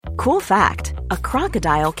Cool fact, a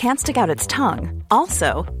crocodile can't stick out its tongue.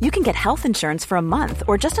 Also, you can get health insurance for a month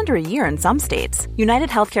or just under a year in some states. United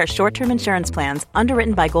Healthcare short-term insurance plans,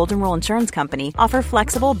 underwritten by Golden Rule Insurance Company, offer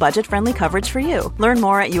flexible, budget-friendly coverage for you. Learn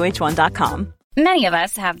more at uh1.com. Many of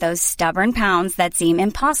us have those stubborn pounds that seem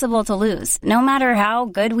impossible to lose, no matter how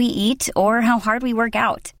good we eat or how hard we work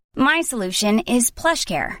out. My solution is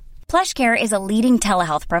PlushCare. PlushCare is a leading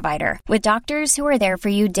telehealth provider with doctors who are there for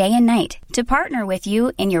you day and night to partner with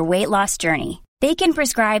you in your weight loss journey. They can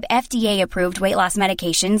prescribe FDA-approved weight loss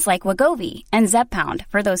medications like Wegovy and Zepbound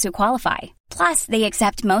for those who qualify. Plus, they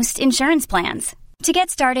accept most insurance plans. To get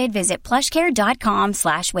started, visit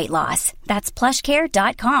plushcare.com/weightloss. That's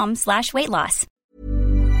plushcare.com/weightloss.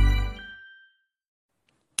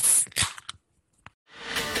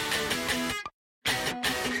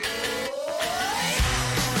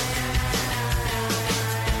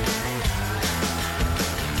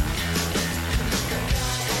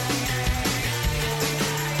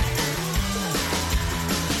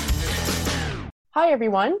 Hi,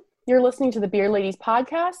 everyone. You're listening to the Beer Ladies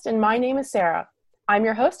podcast, and my name is Sarah. I'm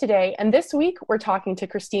your host today, and this week we're talking to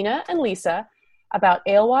Christina and Lisa about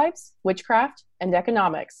alewives, witchcraft, and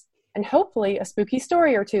economics, and hopefully a spooky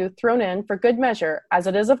story or two thrown in for good measure, as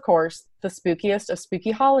it is, of course, the spookiest of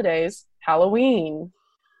spooky holidays, Halloween.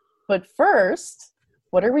 But first,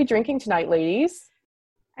 what are we drinking tonight, ladies?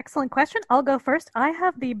 Excellent question. I'll go first. I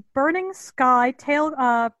have the Burning Sky Tail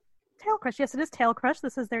Crush. Yes, it is Tail Crush.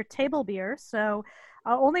 This is their table beer, so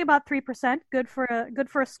only about 3%. Good for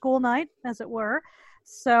a school night, as it were.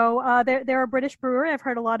 So they're a British brewery. I've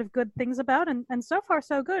heard a lot of good things about, and so far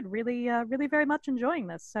so good. Really very much enjoying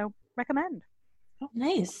this. So recommend. Oh,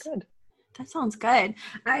 nice. Good. That sounds good.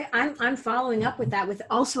 I'm following up with that with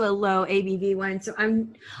also a low ABV one. So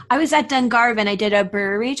I was at Dungarvan. I did a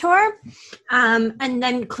brewery tour, and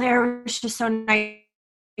then Claire was just so nice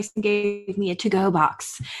and gave me a to-go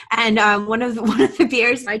box. And one of the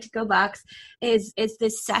beers in my to-go box is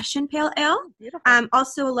this Session Pale Ale. Beautiful.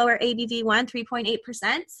 Also a lower ABV one,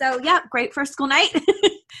 3.8%. So yeah, great for school night.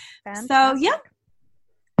 Fantastic. So yeah.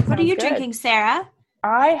 What are you good. drinking, Sarah?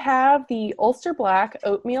 I have the Ulster Black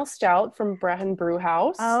Oatmeal Stout from Brehan Brew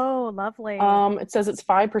House. Oh, lovely. It says it's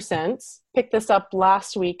 5%. Picked this up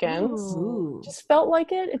last weekend. Ooh. Just felt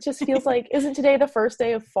like it. It just feels like, isn't today the first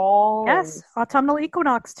day of fall? Yes, autumnal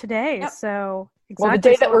equinox today. Yep. So exactly. Well, the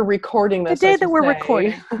day that we're recording this. The day I should that we're say.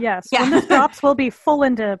 recording. Yes. Yeah. When this drops, we'll be full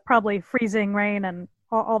into probably freezing rain and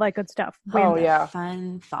all that good stuff. Oh, yeah.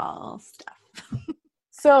 Fun fall stuff.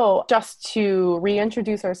 So just to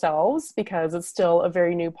reintroduce ourselves, because it's still a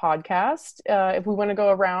very new podcast, if we want to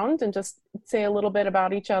go around and just say a little bit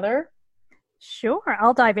about each other. Sure,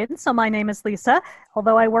 I'll dive in. So my name is Lisa.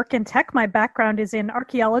 Although I work in tech, my background is in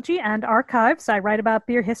archaeology and archives. I write about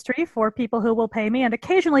beer history for people who will pay me, and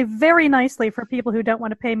occasionally very nicely for people who don't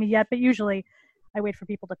want to pay me yet, but usually I wait for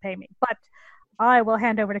people to pay me. But I will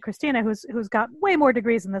hand over to Christina, who's got way more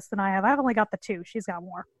degrees in this than I have. I've only got the 2. She's got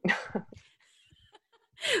more.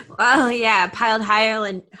 Well, yeah, piled higher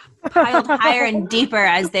and deeper,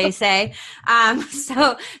 as they say.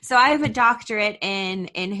 So I have a doctorate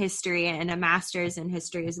in history and a master's in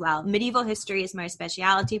history as well. Medieval history is my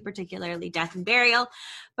specialty, particularly death and burial.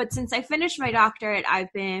 But since I finished my doctorate,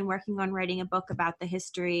 I've been working on writing a book about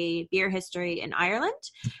the beer history in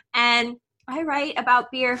Ireland. And I write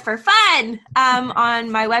about beer for fun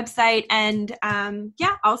on my website, and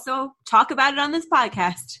also talk about it on this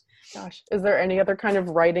podcast. Gosh, is there any other kind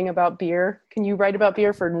of writing about beer? Can you write about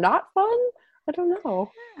beer for not fun? I don't know.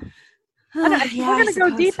 We're going to go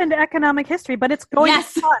deep into economic history, but it's going to be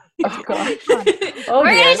fun. Oh, God.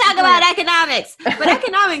 We're going to talk about economics, but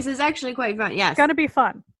economics is actually quite fun. Yes. It's going to be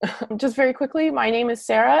fun. Just very quickly, my name is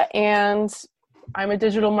Sarah, and I'm a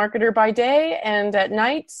digital marketer by day, and at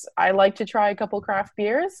nights I like to try a couple craft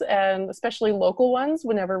beers, and especially local ones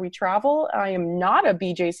whenever we travel. I am not a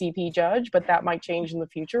BJCP judge, but that might change in the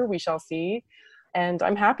future. We shall see. And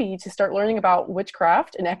I'm happy to start learning about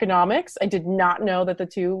witchcraft and economics. I did not know that the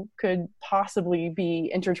two could possibly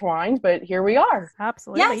be intertwined, but here we are.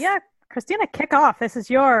 Absolutely. Yes. Yeah. Christina, kick off. This is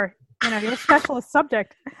your specialist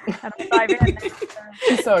subject. And I'll dive in.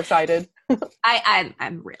 She's so excited.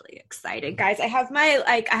 I'm really excited, guys. I have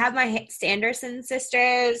my Sanderson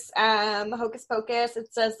sisters Hocus Pocus.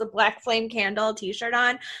 It says the Black Flame Candle t-shirt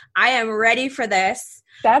on. I am ready for this.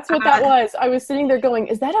 That's what that was. I was sitting there going,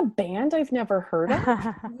 is that a band I've never heard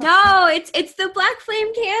of? No, it's the Black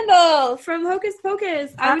Flame Candle from Hocus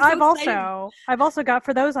Pocus. I've also got,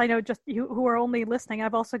 for those I know just who are only listening,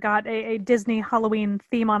 I've also got a Disney Halloween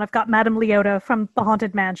theme on. I've got Madame Leota from the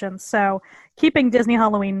Haunted Mansion. So keeping Disney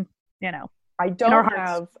Halloween, I don't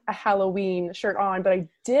have a Halloween shirt on, but I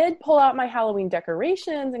did pull out my Halloween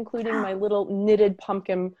decorations, including my little knitted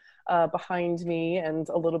pumpkin behind me and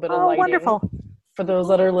a little bit of lighting. Wonderful. For those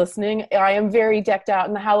that are listening, I am very decked out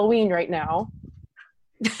in the Halloween right now.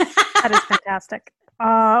 That is fantastic.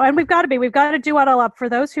 And we've got to do it all up. For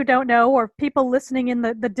those who don't know, or people listening in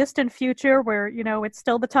the distant future where, it's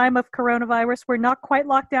still the time of coronavirus, we're not quite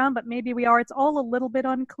locked down, but maybe we are. It's all a little bit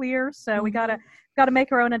unclear. So we got to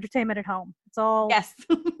make our own entertainment at home. It's all, yes.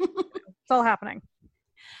 It's all happening.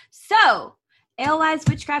 So, alewives,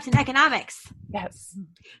 witchcraft, and economics. Yes.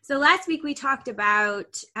 So last week we talked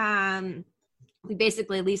about,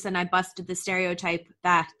 Lisa and I busted the stereotype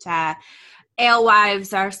that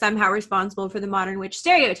alewives are somehow responsible for the modern witch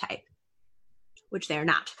stereotype, which they're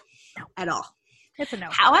not at all. It's a no.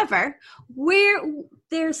 However,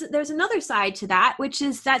 there's another side to that, which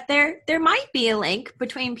is that there might be a link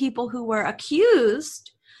between people who were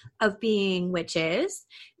accused of being witches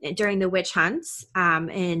during the witch hunts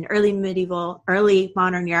in early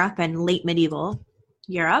modern Europe and late medieval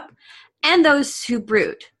Europe, and those who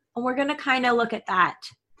brewed. And we're going to kind of look at that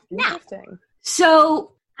now.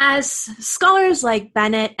 So, as scholars like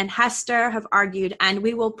Bennett and Hester have argued, and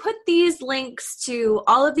we will put these links to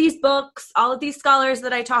all of these books, all of these scholars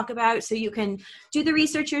that I talk about, so you can do the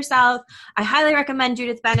research yourself. I highly recommend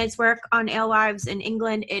Judith Bennett's work on alewives in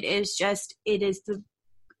England. It is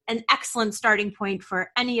an excellent starting point for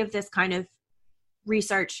any of this kind of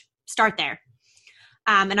research. Start there.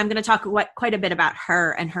 And I'm going to talk quite a bit about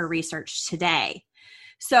her and her research today.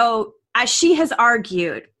 So, as she has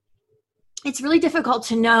argued, it's really difficult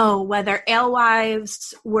to know whether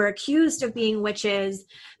alewives were accused of being witches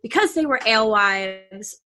because they were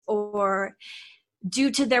alewives or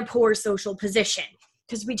due to their poor social position,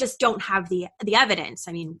 because we just don't have the evidence.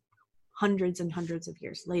 I mean, hundreds and hundreds of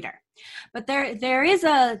years later. But there is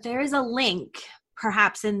a link,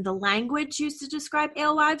 perhaps, in the language used to describe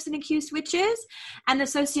alewives and accused witches and the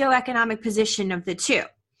socioeconomic position of the two.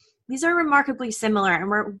 These are remarkably similar, and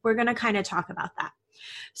we're going to kind of talk about that.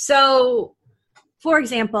 So, for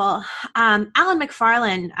example, Alan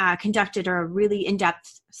Macfarlane conducted a really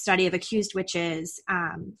in-depth study of accused witches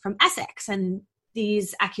from Essex, and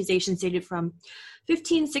these accusations dated from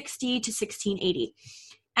 1560 to 1680.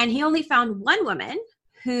 And he only found one woman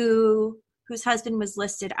whose husband was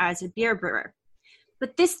listed as a beer brewer.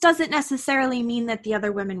 But this doesn't necessarily mean that the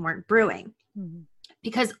other women weren't brewing. Mm-hmm.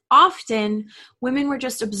 Because often women were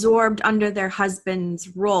just absorbed under their husband's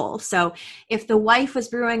role. So if the wife was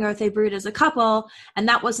brewing, or if they brewed as a couple, and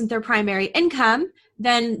that wasn't their primary income,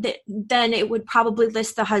 then it would probably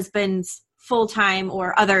list the husband's full-time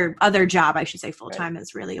or other job. I should say full-time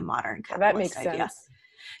is really a modern capitalist idea. That makes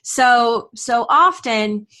sense. So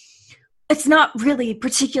often it's not really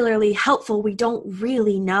particularly helpful. We don't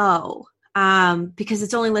really know because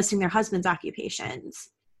it's only listing their husband's occupations.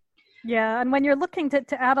 Yeah, and when you're looking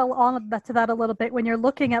to add on to that a little bit, when you're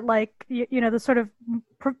looking at the sort of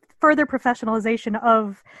further professionalization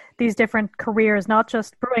of these different careers, not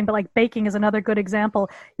just brewing, but like baking is another good example.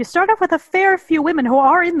 You start off with a fair few women who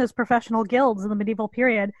are in those professional guilds in the medieval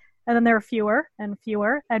period, and then there are fewer and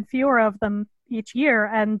fewer and fewer of them each year.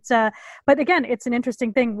 And but again, it's an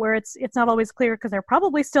interesting thing where it's not always clear because they're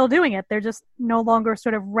probably still doing it. They're just no longer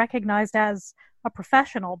sort of recognized as a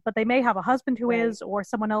professional, but they may have a husband who is, or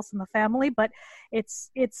someone else in the family. But it's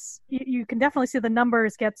you can definitely see the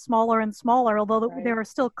numbers get smaller and smaller, although there are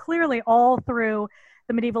still clearly all through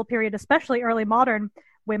the medieval period, especially early modern,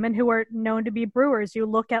 women who are known to be brewers. You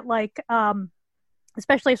look at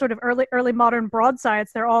especially sort of early modern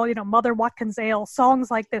broadsides, they're all, Mother Watkins Ale, songs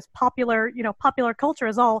like this, popular culture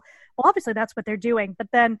is all, well, obviously that's what they're doing. But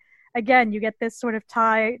then again, you get this sort of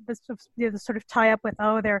tie up with,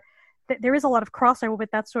 there is a lot of crossover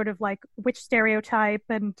with that sort of like witch stereotype,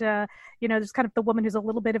 and there's kind of the woman who's a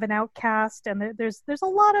little bit of an outcast, and there's a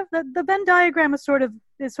lot of the Venn diagram is sort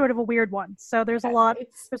of a weird one. So there's a lot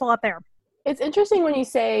there. It's interesting when you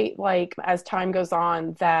say, as time goes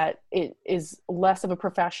on, that it is less of a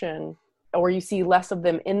profession, or you see less of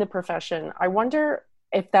them in the profession. I wonder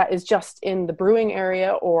if that is just in the brewing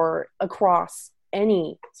area or across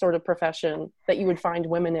any sort of profession that you would find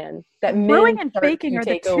women in. That brewing and baking are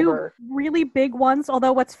the two really big ones.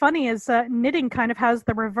 Although what's funny is knitting kind of has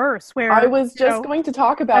the reverse. Where I was just going to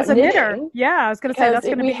talk about as a knitting, knitter. Yeah, I was going to say that's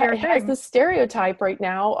going to be your thing. It has the stereotype right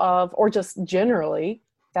now of, or just generally,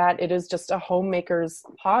 that it is just a homemaker's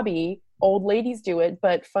hobby. Old ladies do it,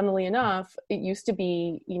 but funnily enough, it used to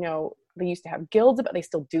be, they used to have guilds, but they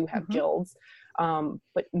still do have guilds.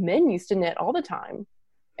 But men used to knit all the time.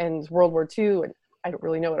 And World War II and I don't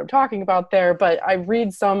really know what I'm talking about there, but I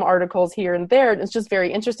read some articles here and there, and it's just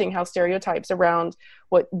very interesting how stereotypes around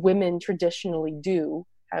what women traditionally do,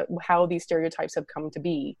 how these stereotypes have come to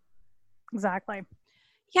be. Exactly.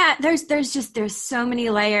 Yeah, there's so many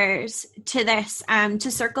layers to this.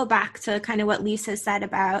 To circle back to kind of what Lisa said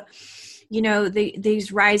about, you know,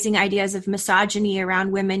 these rising ideas of misogyny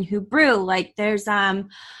around women who brew. Like there's a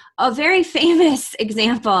very famous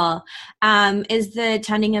example is the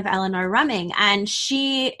Tunning of Eleanor Rumming. And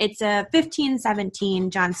it's a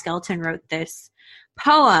 1517, John Skelton wrote this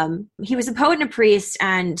poem. He was a poet and a priest,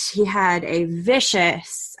 and he had a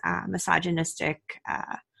vicious misogynistic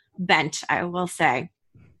bent, I will say.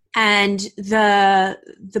 And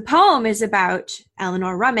the poem is about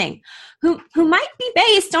Eleanor Rumming, who might be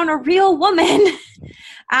based on a real woman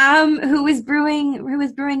who was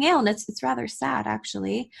brewing ale, and it's rather sad,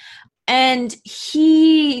 actually. And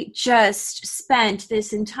he just spent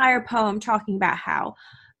this entire poem talking about how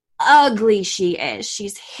ugly she is.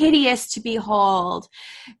 She's hideous to behold.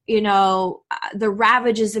 You know, the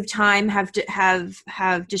ravages of time have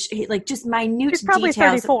just minute She's probably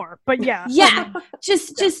details. 34, but yeah. Yeah,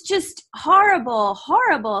 just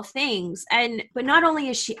horrible things. But not only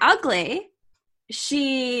is she ugly,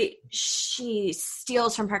 she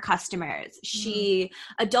steals from her customers. She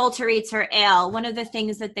adulterates her ale. One of the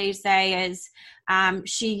things that they say is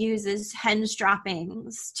she uses hen's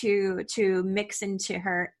droppings to mix into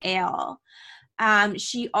her ale.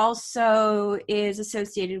 She also is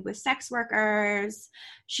associated with sex workers.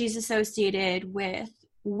 She's associated with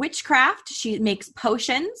witchcraft. She makes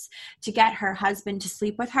potions to get her husband to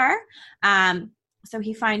sleep with her. So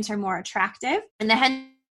he finds her more attractive. And the hen's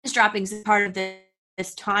droppings is part of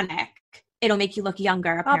this tonic. It'll make you look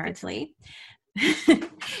younger, apparently.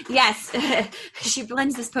 Yes. She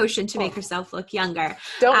blends this potion to make herself look younger.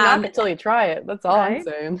 Don't knock it until you try it. That's all right? I'm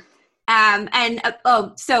saying.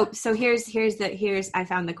 So here's I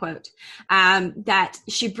found the quote that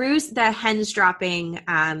she brews the hen's dropping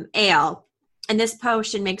ale, and this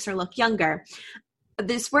potion makes her look younger.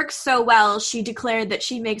 This works so well, she declared that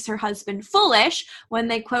she makes her husband foolish when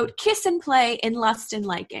they, quote, kiss and play in lust and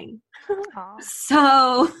liking.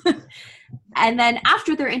 So, and then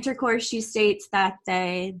after their intercourse, she states that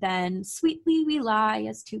they then sweetly we lie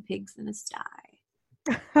as two pigs in a sty.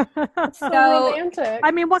 So romantic. I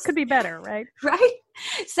mean, what could be better, right? Right?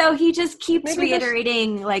 So he just keeps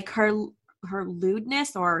reiterating like her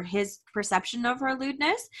lewdness, or his perception of her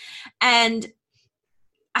lewdness. And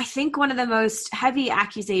I think one of the most heavy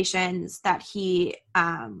accusations that he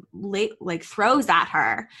throws at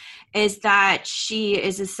her is that she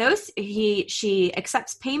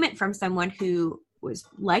accepts payment from someone who was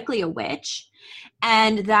likely a witch,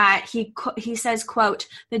 and that he says, quote,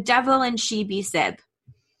 the devil and she be sib,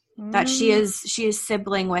 that she is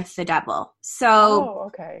sibling with the devil. So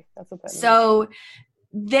okay, that's what that means. So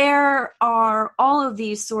there are all of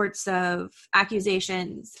these sorts of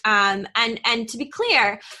accusations. And to be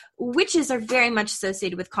clear, witches are very much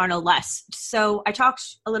associated with carnal lust. So I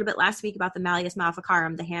talked a little bit last week about the Malleus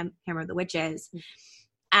Maleficarum, the hammer of the witches.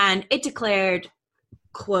 And it declared,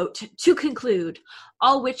 quote, to conclude,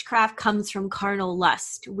 all witchcraft comes from carnal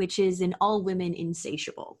lust, which is in all women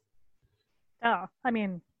insatiable. Oh, I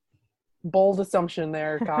mean. Bold assumption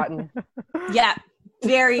there, Cotton. Yeah,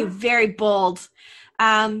 very, very bold.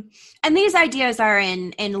 And these ideas are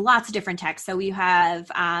in lots of different texts. So we have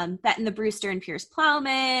Betton the Brewster and Piers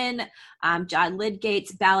Plowman, John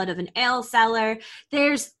Lydgate's Ballad of an Ale Seller.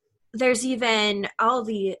 There's even all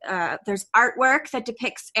the there's artwork that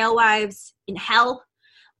depicts alewives in hell.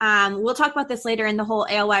 We'll talk about this later in the whole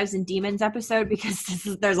alewives and demons episode, because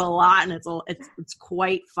there's a lot, and it's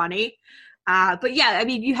quite funny. But yeah, I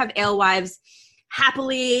mean, you have alewives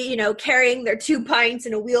happily, carrying their 2 pints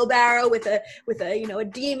in a wheelbarrow with a a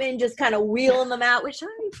demon just kind of wheeling them out, which, I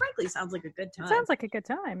mean, frankly sounds like a good time. It sounds like a good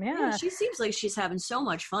time, yeah. She seems like she's having so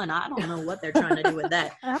much fun. I don't know what they're trying to do with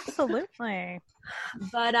that. Absolutely.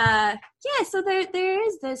 But so there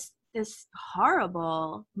is this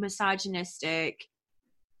horrible misogynistic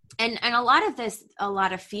and a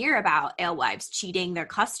lot of fear about alewives cheating their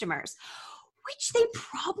customers, which they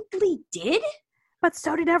probably did. But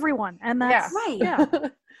so did everyone. And that's right. Yeah.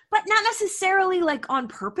 But not necessarily like on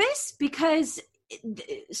purpose, because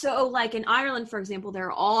so like in Ireland, for example, there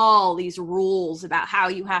are all these rules about how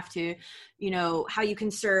you have to, how you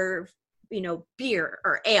can serve, beer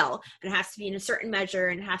or ale, and it has to be in a certain measure,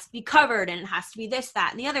 and it has to be covered, and it has to be this,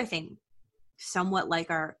 that, and the other thing, somewhat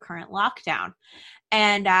like our current lockdown.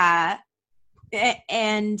 And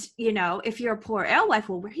And, you know, if you're a poor alewife,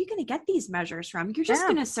 well, where are you going to get these measures from? You're just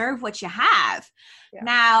going to serve what you have. Yeah.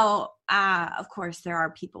 Now, of course, there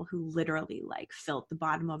are people who literally like filled the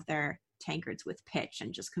bottom of their tankards with pitch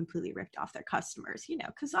and just completely ripped off their customers, you know,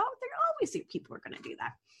 because there are always people who are going to do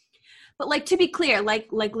that. But like, to be clear, like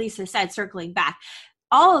Lisa said, circling back,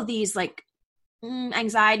 all of these like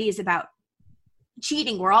anxieties about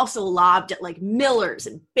cheating were also lobbed at like millers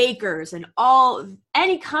and bakers and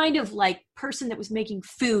any kind of like person that was making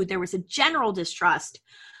food. There was a general distrust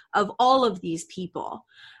of all of these people.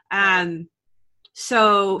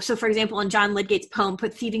 So for example, in John Lydgate's poem,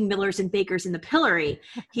 Put Thieving Millers and Bakers in the Pillory,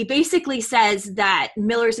 he basically says that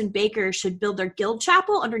millers and bakers should build their guild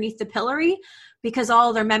chapel underneath the pillory because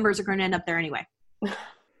all their members are going to end up there anyway.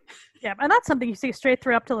 Yeah, and that's something you see straight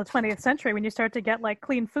through up till the 20th century when you start to get like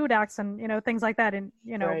Clean Food Acts and, you know, things like that in,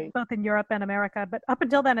 you know, both in Europe and America. But up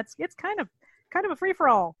until then, it's kind of a free for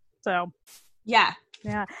all. So yeah.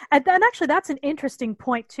 And actually, that's an interesting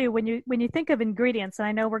point too. When you think of ingredients, and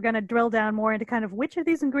I know we're going to drill down more into kind of which of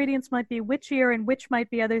these ingredients might be witchier and which might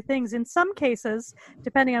be other things. In some cases,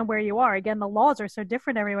 depending on where you are, again, the laws are so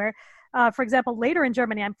different everywhere. For example, later in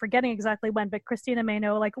Germany, I'm forgetting exactly when, but Christina may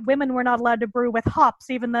know, like women were not allowed to brew with hops,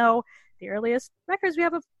 even though the earliest records we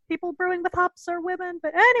have of people brewing with hops are women.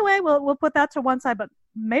 But anyway, we'll put that to one side. But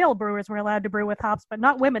male brewers were allowed to brew with hops, but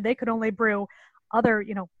not women. They could only brew other,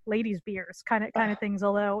 you know, ladies' beers, kind of things.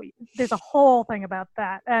 Although there's a whole thing about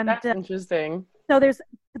that, and that's interesting. So there's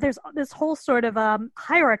this whole sort of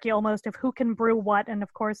hierarchy almost of who can brew what, and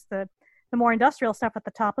of course the more industrial stuff at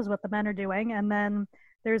the top is what the men are doing, and then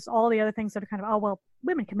there's all the other things that are kind of, oh, well,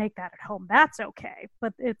 women can make that at home. That's okay.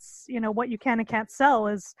 But it's, you know, what you can and can't sell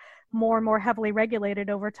is more and more heavily regulated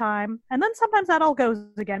over time. And then sometimes that all goes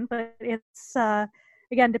again, but it's,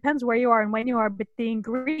 again, depends where you are and when you are, but the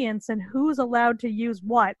ingredients and who's allowed to use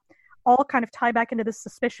what all kind of tie back into this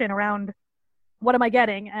suspicion around what am I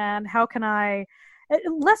getting and how can I,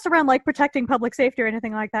 less around like protecting public safety or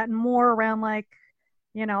anything like that, and more around like,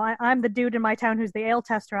 you know, I'm the dude in my town who's the ale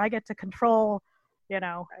tester. I get to control, you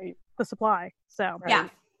know, the supply. So yeah,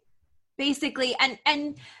 basically.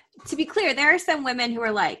 And to be clear, there are some women who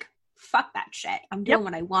are like, fuck that shit. I'm doing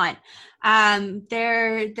what I want.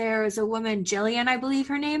 There's a woman, Jillian, I believe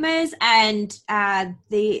her name is, and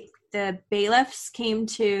the bailiffs came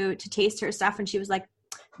to taste her stuff, and she was like,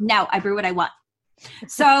 no, I brew what I want.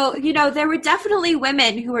 So, you know, there were definitely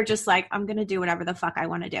women who were just like, I'm going to do whatever the fuck I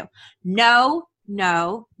want to do. No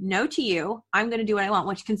to you. I'm going to do what I want,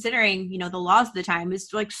 which, considering, you know, the laws of the time, is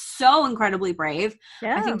like so incredibly brave.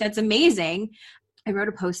 Yeah. I think that's amazing. I wrote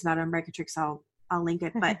a post about it on Breakatrix. I'll link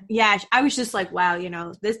it. But yeah, I was just like, wow, you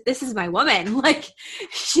know, this is my woman. Like,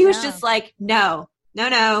 she was just like, no,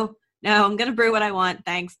 I'm going to brew what I want.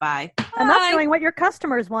 Thanks. Bye. And that's doing what your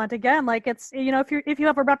customers want. Again, like, it's, you know, if you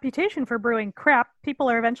have a reputation for brewing crap,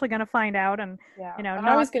 people are eventually going to find out. And, you know,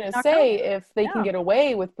 I was going to say, if they can get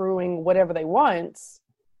away with brewing whatever they want,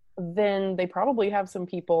 then they probably have some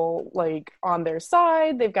people like on their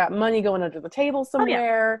side. They've got money going under the table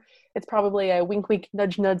somewhere. It's probably a wink, wink,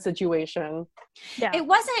 nudge, nudge situation. Yeah. It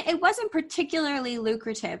wasn't particularly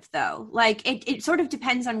lucrative though. Like it sort of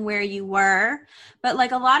depends on where you were, but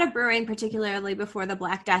like a lot of brewing, particularly before the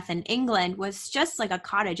Black Death in England, was just like a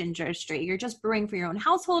cottage industry. You're just brewing for your own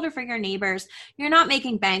household or for your neighbors. You're not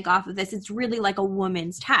making bank off of this. It's really like a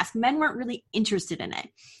woman's task. Men weren't really interested in it.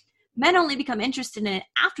 Men only become interested in it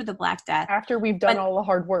after the Black Death. After we've done all the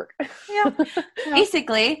hard work.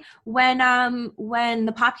 Basically, when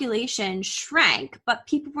the population shrank, but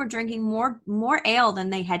people were drinking more ale than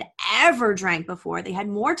they had ever drank before. They had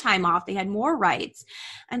more time off. They had more rights.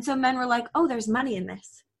 And so men were like, oh, there's money in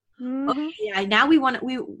this. Mm-hmm. Okay, yeah, now we want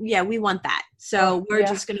that. So we're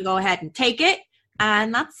just going to go ahead and take it.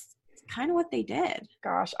 And that's kind of what they did.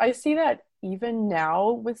 Gosh, I see that even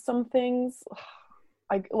now with some things.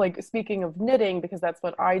 Like speaking of knitting, because that's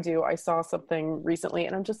what I do, I saw something recently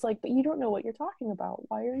and I'm just like, but you don't know what you're talking about.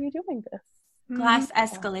 Why are you doing this? Glass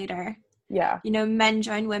escalator. Yeah. You know, men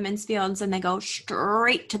join women's fields and they go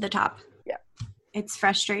straight to the top. Yeah. It's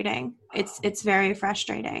frustrating. It's very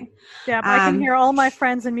frustrating. Yeah, but I can hear all my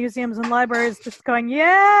friends in museums and libraries just going,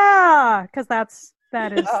 yeah, because that is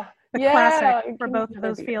the classic for both of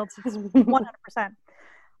those fields. It's 100%.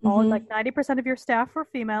 All like 90% of your staff are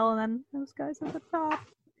female, and then those guys at the top.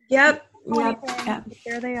 Yep.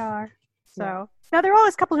 There they are. So now there are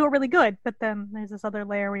always a couple who are really good, but then there's this other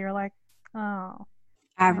layer where you're like, oh,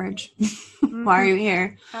 average. Why are you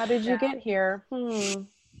here? How did you get here?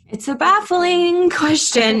 It's a baffling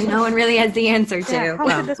question. No one really has the answer to.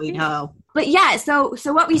 Well, we know. But yeah, so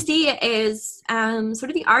what we see is sort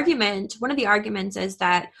of the argument. One of the arguments is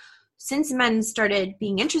that since men started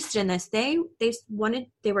being interested in this, they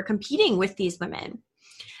were competing with these women.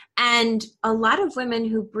 And a lot of women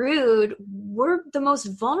who brewed were the most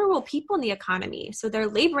vulnerable people in the economy. So they're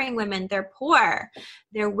laboring women, they're poor,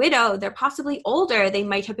 they're widowed, they're possibly older, they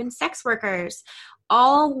might have been sex workers,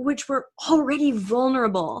 all which were already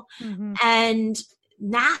vulnerable. Mm-hmm. And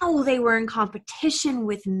now they were in competition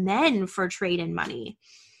with men for trade and money.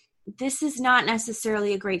 This is not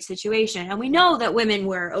necessarily a great situation. And we know that women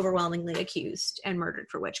were overwhelmingly accused and murdered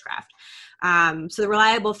for witchcraft. So the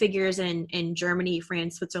reliable figures in Germany,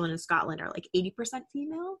 France, Switzerland, and Scotland are like 80%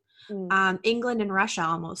 female. England and Russia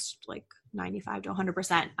almost like 95 to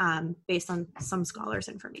 100% based on some scholars'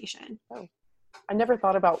 information. Oh. I never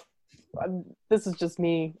thought about, this is just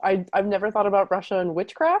me, I've never thought about Russia and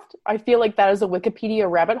witchcraft. I feel like that is a Wikipedia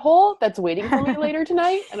rabbit hole that's waiting for me later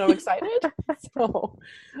tonight, and I'm excited. So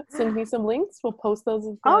send me some links. We'll post those.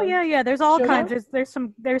 Oh yeah. There's all kinds. There's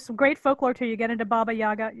some great folklore too. You get into Baba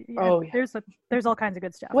Yaga. Yeah, there's all kinds of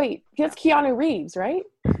good stuff. Wait, that's Keanu Reeves, right?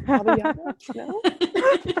 Baba Yaga? No?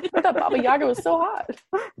 I thought Baba Yaga was so hot.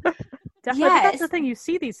 Definitely, yes. That's the thing. You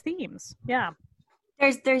see these themes. Yeah.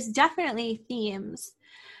 There's definitely themes.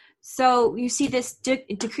 So you see this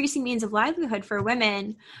decreasing means of livelihood for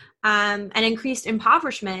women, and increased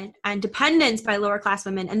impoverishment and dependence by lower class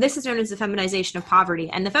women. And this is known as the feminization of poverty.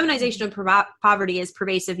 And the feminization of poverty is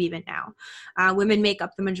pervasive even now. Women make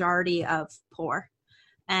up the majority of poor.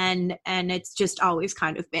 And it's just always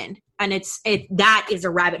kind of been. And that is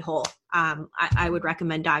a rabbit hole. I would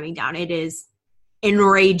recommend diving down. It is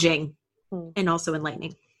enraging and also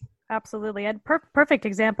enlightening. Absolutely. And perfect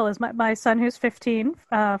example is my son who's 15,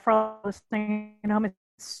 for all listening,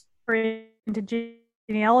 is into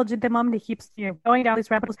genealogy at the moment. He keeps going down these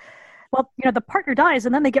rabbit holes. Well, the partner dies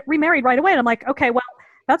and then they get remarried right away. And I'm like, okay, well,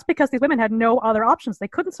 that's because these women had no other options. They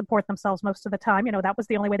couldn't support themselves most of the time. That was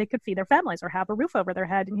the only way they could feed their families or have a roof over their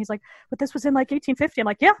head. And he's like, but this was in like 1850. I'm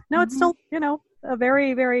like, yeah, no, it's still, a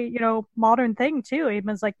very, very, modern thing too.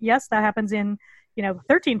 It's like, yes, that happens in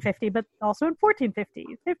 1350, but also in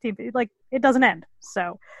 1450, 1550, like it doesn't end.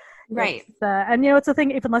 So, right. And it's a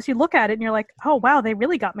thing, if unless you look at it and you're like, oh wow, they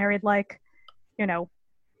really got married like, 3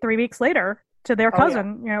 weeks later to their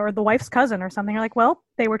cousin, or the wife's cousin or something. You're like, well,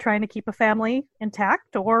 they were trying to keep a family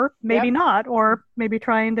intact, or maybe not, or maybe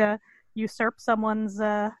trying to usurp someone's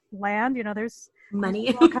land. There's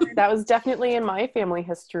money. That was definitely in my family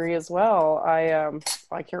history as well.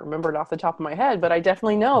 I can't remember it off the top of my head, but I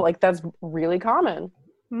definitely know like that's really common.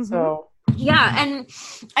 Mm-hmm. So yeah, and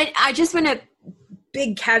I just want a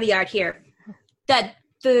big caveat here that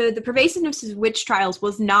the pervasiveness of witch trials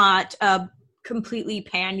was not a completely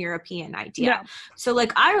pan-European idea. No. So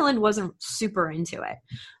like Ireland wasn't super into it.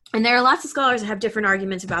 And there are lots of scholars that have different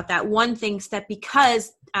arguments about that. One thinks that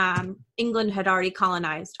because England had already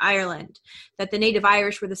colonized Ireland, that the native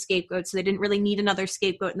Irish were the scapegoat, so they didn't really need another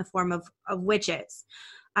scapegoat in the form of witches.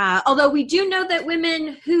 Although we do know that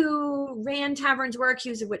women who ran taverns were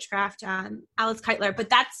accused of witchcraft, Alice Keitler, but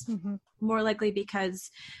that's more likely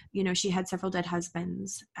because, she had several dead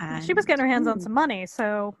husbands. And she was getting her hands on some money,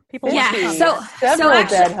 so people. Yeah, several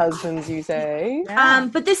dead husbands, you say. Yeah.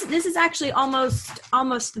 But this is actually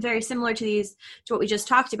almost very similar to what we just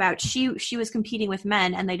talked about. She was competing with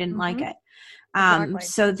men, and they didn't like it. Exactly.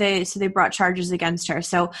 So they brought charges against her.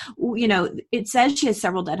 So, it says she has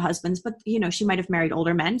several dead husbands, but, she might have married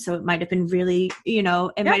older men. So it might have been really, it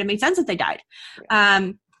might have made sense that they died.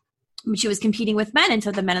 She was competing with men. And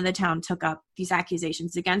so the men of the town took up these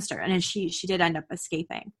accusations against her. And she did end up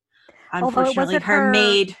escaping. Unfortunately, her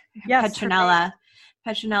maid, Petronella.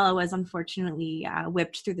 Petronella was unfortunately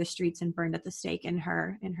whipped through the streets and burned at the stake in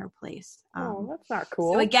her place. That's not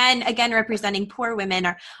cool. So again, representing poor women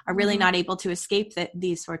are really not able to escape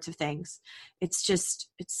these sorts of things. It's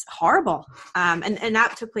horrible. And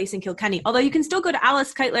that took place in Kilkenny. Although you can still go to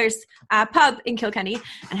Alice Keitler's pub in Kilkenny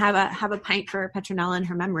and have a pint for Petronella in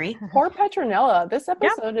her memory. Poor Petronella. This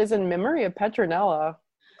episode is in memory of Petronella.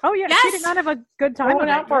 Oh yeah, yes. She did not have a good time. Going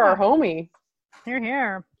out for our homie.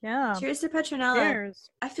 Here. Yeah. Cheers to Petronella. Cheers.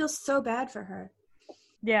 I feel so bad for her.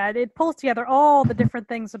 Yeah, it pulls together all the different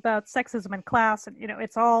things about sexism and class, and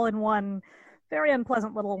it's all in one very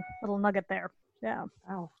unpleasant little nugget there. Yeah.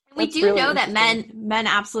 Wow. We do really know that men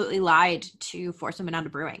absolutely lied to force women out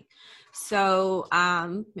of brewing. So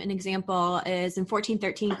an example is in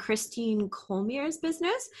 1413, Christine Colmier's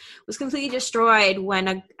business was completely destroyed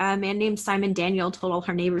when a man named Simon Daniel told all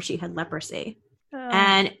her neighbors she had leprosy.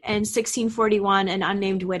 And in 1641, an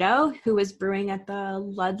unnamed widow who was brewing at the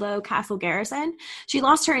Ludlow Castle garrison, she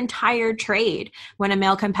lost her entire trade when a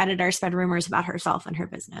male competitor spread rumors about herself and her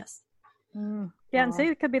business. Yeah, and see,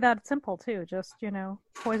 it could be that simple too. Just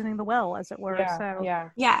poisoning the well, as it were.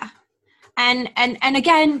 Yeah. And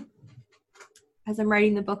again, as I'm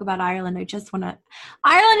writing the book about Ireland, I just want to.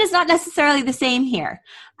 Ireland is not necessarily the same here,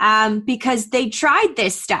 because they tried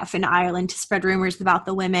this stuff in Ireland to spread rumors about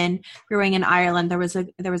the women brewing in Ireland. There was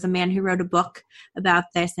a man who wrote a book about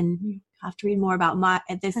this, and you have to read more about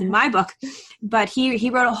this in my book. But he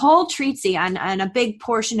wrote a whole treatise, and a big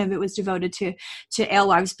portion of it was devoted to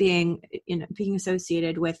alewives being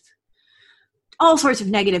associated with all sorts of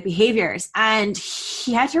negative behaviors. And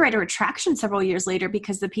he had to write a retraction several years later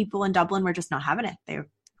because the people in Dublin were just not having it. They were,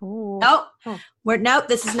 nope,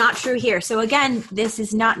 this is not true here. So again, this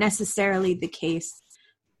is not necessarily the case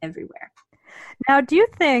everywhere. Now, do you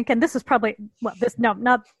think, and this is probably,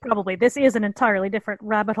 not probably, this is an entirely different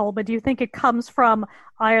rabbit hole, but do you think it comes from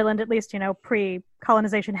Ireland, at least,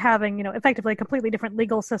 pre-colonization, having, effectively a completely different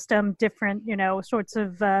legal system, different, sorts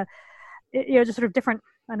of, just sort of different,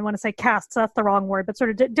 I don't want to say castes, that's the wrong word, but sort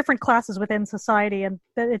of different classes within society, and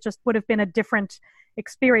that it just would have been a different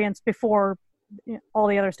experience before all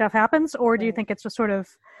the other stuff happens? Or do you think it's just sort of,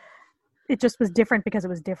 it just was different because it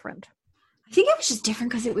was different? I think it was just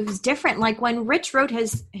different because it was different. Like when Rich wrote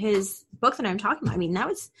his book that I'm talking about, I mean, that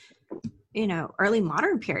was, early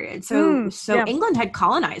modern period. So England had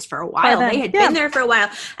colonized for a while. They had been there for a while.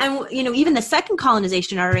 And, even the second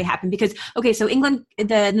colonization already happened because, so England,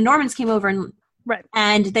 the Normans came over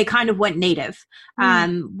and they kind of went native,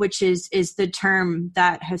 which is the term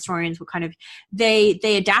that historians will kind of, they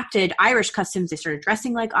adapted Irish customs. They started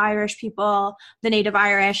dressing like Irish people, the native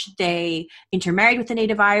Irish. They intermarried with the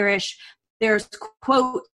native Irish. There's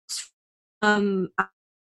quotes from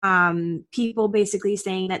people basically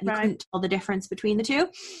saying that you couldn't tell the difference between the two.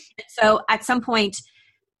 And so at some point,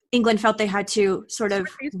 England felt they had to sort of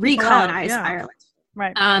recolonize Ireland.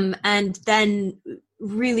 Right. And then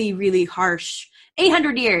really, really harsh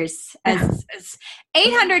 800 years as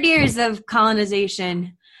 800 years of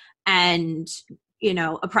colonization and,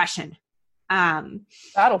 oppression.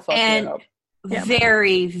 That'll fuck you up.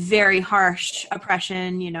 Very, very harsh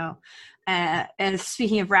oppression, and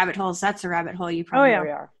speaking of rabbit holes, that's a rabbit hole you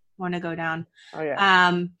probably want to go down.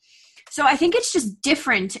 So I think it's just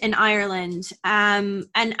different in Ireland. And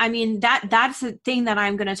I mean, that's the thing that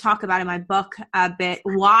I'm going to talk about in my book a bit,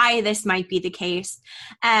 why this might be the case.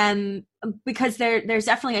 Because there's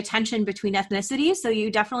definitely a tension between ethnicities. So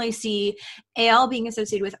you definitely see ale being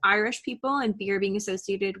associated with Irish people and beer being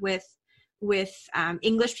associated with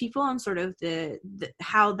English people, and sort of the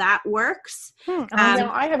how that works.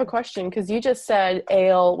 Now I have a question, because you just said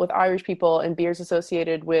ale with Irish people and beers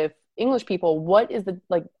associated with English people. What is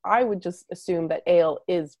I would just assume that ale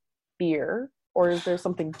is beer, or is there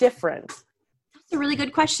something different? That's a really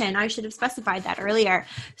good question. I should have specified that earlier.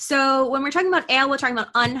 So when we're talking about ale, we're talking about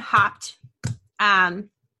unhopped.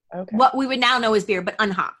 What we would now know as beer, but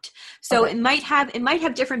unhopped. So it might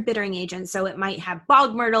have different bittering agents. So it might have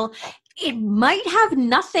bog myrtle. It might have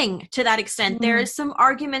nothing to that extent. There is some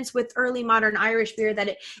arguments with early modern Irish beer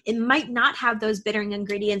that it might not have those bittering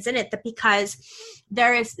ingredients in it, that because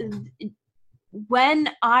there is, when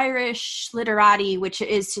Irish literati, which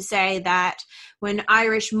is to say that when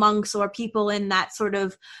Irish monks or people in that sort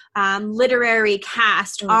of literary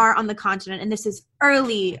caste are on the continent, and this is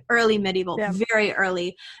early medieval, very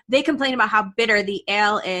early, they complain about how bitter the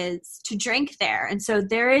ale is to drink there. And so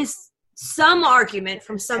there is some argument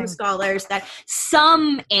from some scholars that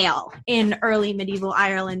some ale in early medieval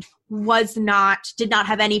Ireland did not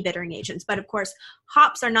have any bittering agents. But of course,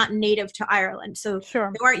 hops are not native to Ireland, so they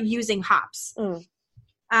weren't using hops.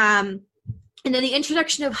 And then the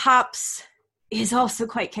introduction of hops is also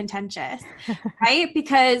quite contentious, right?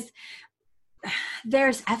 Because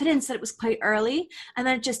there's evidence that it was quite early, and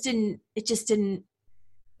then it just didn't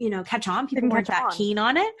catch on. People weren't that keen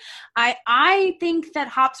on it. I think that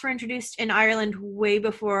hops were introduced in Ireland way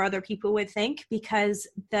before other people would think, because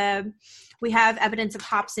we have evidence of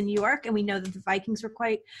hops in York, and we know that the Vikings were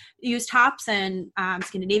used hops, and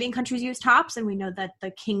Scandinavian countries used hops, and we know that the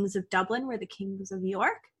kings of Dublin were the kings of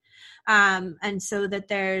York. And so that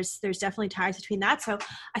there's definitely ties between that. So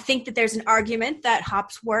I think that there's an argument that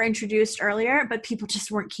hops were introduced earlier, but people just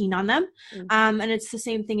weren't keen on them. And it's the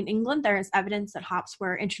same thing in England. There is evidence that hops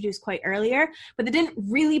were introduced quite earlier, but they didn't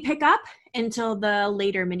really pick up until the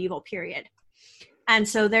later medieval period. And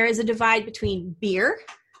so there is a divide between beer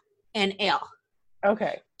and ale.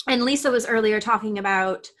 Okay. And Lisa was earlier talking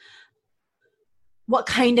about what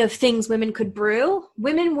kind of things women could brew.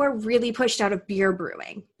 Women were really pushed out of beer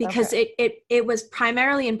brewing because it was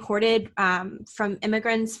primarily imported from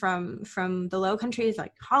immigrants from the Low Countries,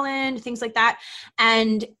 like Holland, things like that.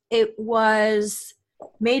 And it was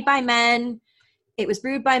made by men. It was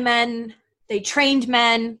brewed by men. They trained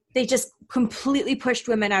men. They just completely pushed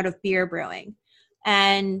women out of beer brewing.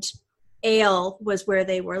 And ale was where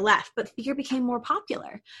they were left. But beer became more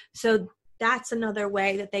popular. So that's another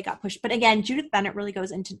way that they got pushed. But again, Judith Bennett really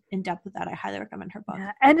goes in depth with that. I highly recommend her book.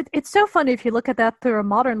 Yeah. And it's so funny if you look at that through a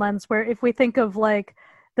modern lens, where if we think of like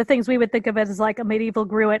the things we would think of as like a medieval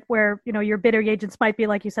gruit, where, you know, your bitter agents might be,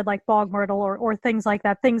 like you said, like bog myrtle or things like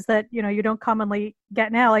that, things that, you know, you don't commonly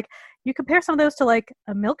get now. Like you compare some of those to like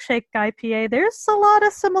a milkshake IPA, there's a lot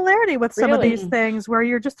of similarity with some of these things where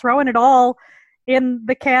you're just throwing it all in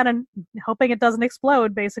the can and hoping it doesn't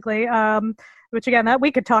explode, basically. Which again, that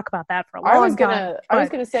we could talk about that for a long time. I was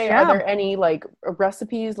gonna say, are there any like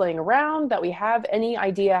recipes laying around that we have any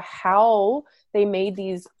idea how they made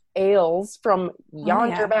these ales from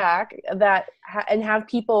yonder back that and have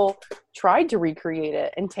people tried to recreate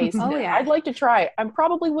it and taste it? Yeah. I'd like to try it. I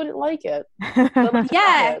probably wouldn't like it.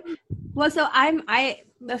 Yeah. Well, so I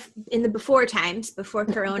in the before times, before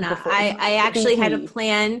Corona, I actually had a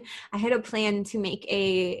plan. I had a plan to make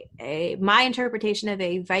my interpretation of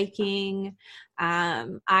a Viking,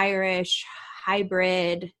 Irish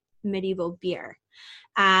hybrid medieval beer.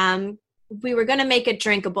 We were going to make it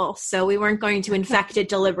drinkable, so we weren't going to infect it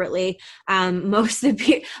deliberately. A lot of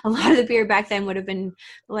the beer back then would have been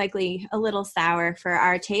likely a little sour for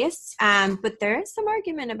our tastes. But there is some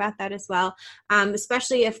argument about that as well,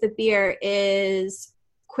 especially if the beer is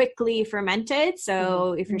quickly fermented.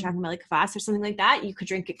 So if you're talking about like kvass or something like that, you could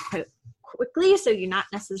drink it quickly, so you're not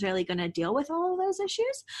necessarily going to deal with all of those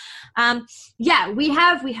issues. We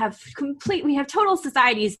have total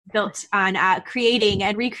societies built on creating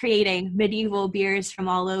and recreating medieval beers from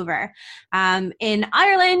all over. In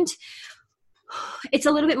Ireland, it's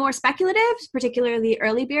a little bit more speculative, particularly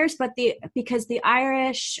early beers, but because the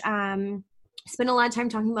Irish spend a lot of time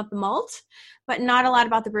talking about the malt, but not a lot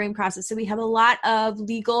about the brewing process. So we have a lot of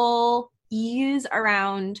legal ease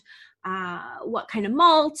around what kind of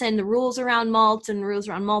malt and the rules around malt and rules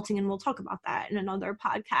around malting, and we'll talk about that in another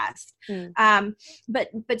podcast.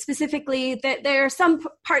 But specifically, there are some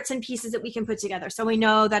parts and pieces that we can put together. So we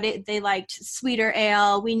know that they liked sweeter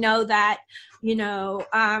ale. We know that,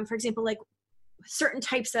 for example, like certain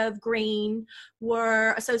types of grain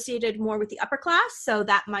were associated more with the upper class, so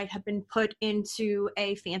that might have been put into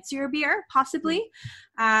a fancier beer, possibly.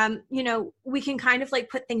 We can kind of like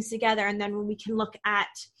put things together, and then when we can look at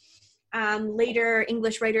later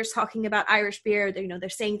English writers talking about Irish beer, they're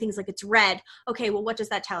saying things like it's red. Okay, well, what does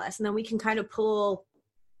that tell us? And then we can kind of pull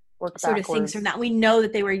sort of things from that. We know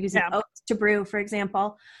that they were using oats to brew, for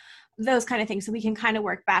example, those kind of things. So we can kind of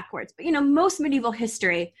work backwards. But most medieval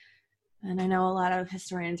history, and I know a lot of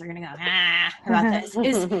historians are going to go about this,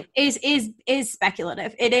 is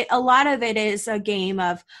speculative. A lot of it is a game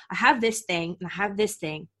of, I have this thing and I have this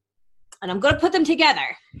thing, and I'm going to put them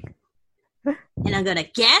together, and I'm going to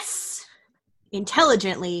guess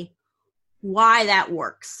intelligently why that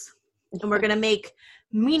works. And we're going to make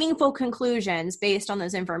meaningful conclusions based on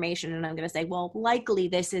this information. And I'm going to say, well, likely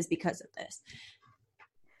this is because of this.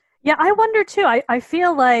 Yeah, I wonder too. I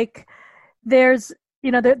feel like there's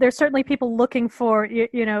certainly people looking for,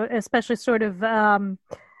 especially sort of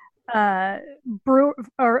brew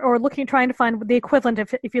or trying to find the equivalent,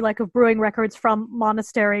 if you like, of brewing records from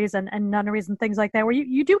monasteries and nunneries and things like that, where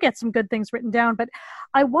you do get some good things written down. But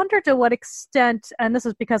I wonder to what extent, and this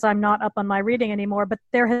is because I'm not up on my reading anymore, but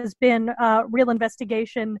there has been real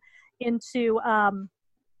investigation into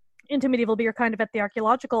medieval beer kind of at the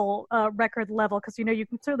archaeological record level, because you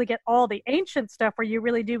can certainly get all the ancient stuff where you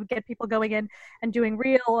really do get people going in and doing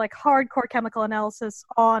real like hardcore chemical analysis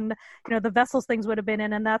on the vessels things would have been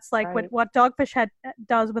in, and that's like what Dogfish Head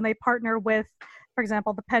does when they partner with, for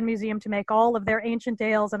example, the Penn Museum to make all of their ancient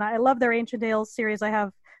ales. And I love their ancient ales series. I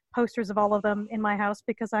have posters of all of them in my house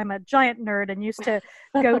because I'm a giant nerd and used to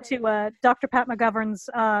go to Dr. Pat McGovern's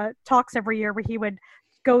talks every year, where he would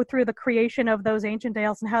go through the creation of those ancient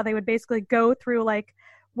ales and how they would basically go through like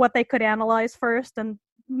what they could analyze first and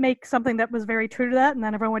make something that was very true to that, and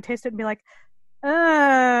then everyone would taste it and be like,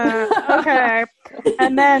 okay,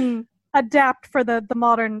 and then adapt for the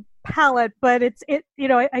modern palate. But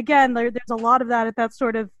again, there's a lot of that at that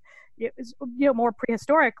sort of more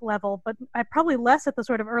prehistoric level, but I probably less at the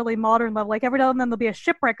sort of early modern level. Like every now and then there'll be a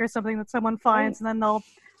shipwreck or something that someone finds, and then they'll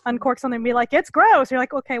uncork something and be like, it's gross. You're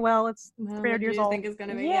like, okay, well, it's 300 years old. Think it's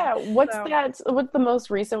gonna be? Yeah. What's the most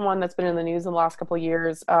recent one that's been in the news in the last couple of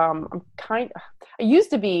years? I used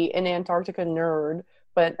to be an Antarctica nerd,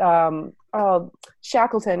 but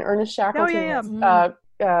Shackleton, Ernest Shackleton,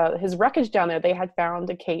 his wreckage down there, they had found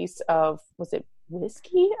a case of, was it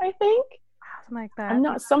whiskey, I think? something like that. I'm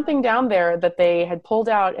not something down there that they had pulled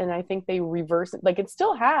out, and I think they reversed it. Like, it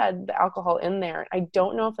still had the alcohol in there. I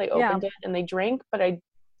don't know if they opened it and they drank, but I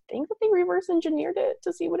think that they reverse engineered it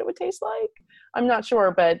to see what it would taste like. I'm not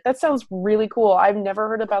sure, but that sounds really cool. I've never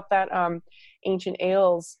heard about that Ancient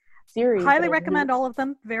Ales series. Highly recommend all of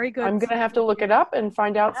them. Very good. I'm gonna have to look it up and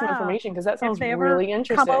find out some information, because that sounds really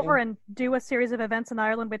interesting. Come over and do a series of events in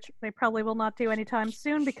Ireland, which they probably will not do anytime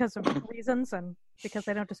soon because of reasons and because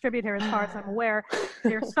they don't distribute here, as far as I'm aware.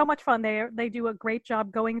 They're so much fun. They do a great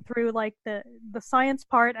job going through like the science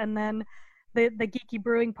part, and then the geeky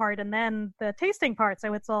brewing part, and then the tasting part.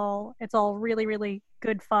 So it's all really, really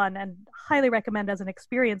good fun, and highly recommend as an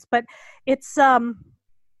experience. But it's an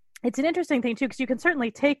interesting thing too, because you can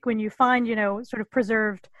certainly take, when you find, sort of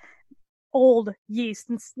preserved old yeast,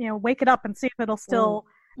 and wake it up and see if it'll still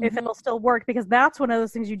work, because that's one of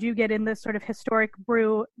those things you do get in this sort of historic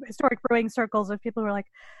brewing circles of people who are like,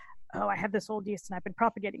 oh, I have this old yeast and I've been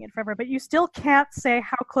propagating it forever, but you still can't say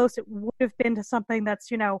how close it would have been to something that's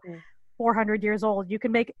 400 years old. You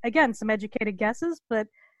can make, again, some educated guesses, but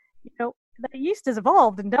the yeast has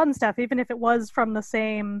evolved and done stuff, even if it was from the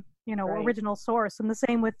same original source. And the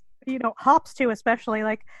same with hops too, especially.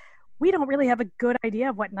 Like, we don't really have a good idea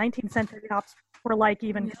of what 19th century hops were like,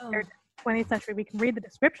 even compared to 20th century. We can read the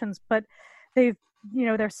descriptions, but they're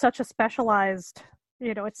such a specialized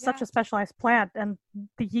such a specialized plant, and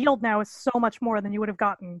the yield now is so much more than you would have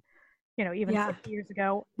gotten even 50 years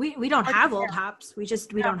ago. We don't have old hops. We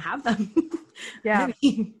don't have them. Yeah. I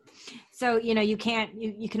mean, so you can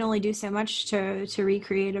only do so much to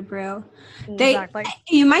recreate a brew. Exactly.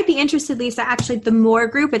 You might be interested, Lisa. Actually, the Moore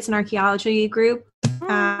Group, it's an archaeology group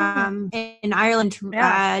in Ireland,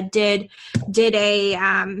 did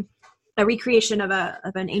a recreation of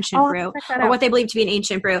an ancient brew, or what they believe to be an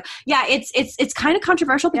ancient brew. Yeah, it's kind of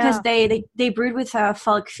controversial because they brewed with a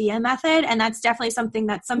Falkfia method, and that's definitely something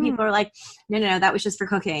that some people are like, no, that was just for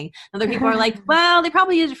cooking. Other people are like, well, they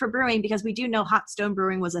probably used it for brewing, because we do know hot stone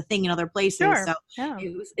brewing was a thing in other places. Sure. So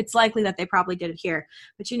it's likely that they probably did it here.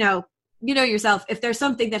 But you know yourself, if there's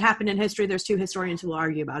something that happened in history, there's two historians who will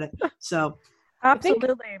argue about it. So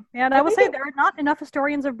absolutely. And I will say there are not enough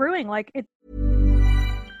historians of brewing. Like it.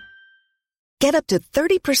 Get up to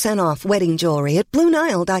 30% off wedding jewelry at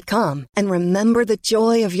BlueNile.com and remember the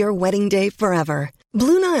joy of your wedding day forever.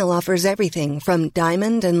 Blue Nile offers everything from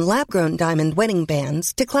diamond and lab-grown diamond wedding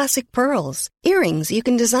bands to classic pearls, earrings you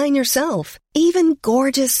can design yourself, even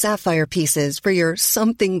gorgeous sapphire pieces for your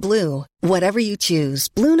something blue. Whatever you choose,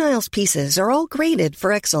 Blue Nile's pieces are all graded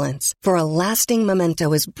for excellence, for a lasting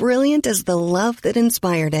memento as brilliant as the love that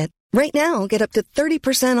inspired it. Right now, get up to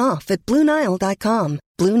 30% off at BlueNile.com.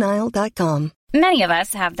 BlueNile.com. Many of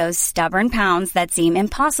us have those stubborn pounds that seem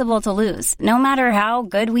impossible to lose, no matter how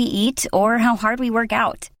good we eat or how hard we work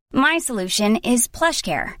out. My solution is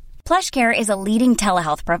PlushCare. PlushCare is a leading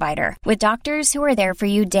telehealth provider with doctors who are there for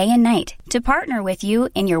you day and night to partner with you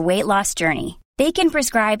in your weight loss journey. They can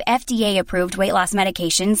prescribe FDA-approved weight loss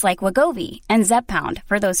medications like Wegovy and Zepbound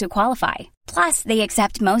for those who qualify. Plus, they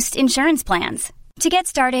accept most insurance plans. To get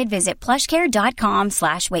started, visit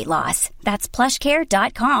plushcare.com/weightloss. That's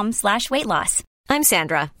plushcare.com/weightloss. I'm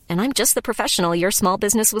Sandra, and I'm just the professional your small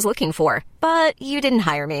business was looking for. But you didn't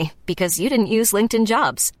hire me because you didn't use LinkedIn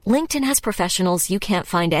Jobs. LinkedIn has professionals you can't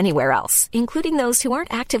find anywhere else, including those who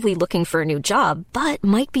aren't actively looking for a new job, but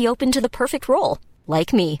might be open to the perfect role,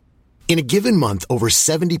 like me. In a given month, over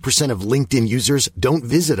 70% of LinkedIn users don't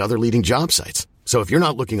visit other leading job sites. So if you're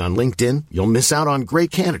not looking on LinkedIn, you'll miss out on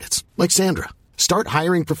great candidates like Sandra. Start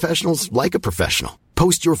hiring professionals like a professional.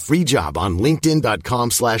 Post your free job on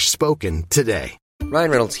linkedin.com/spoken today. Ryan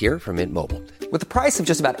Reynolds here from Mint Mobile. With the price of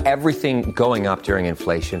just about everything going up during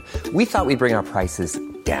inflation, we thought we'd bring our prices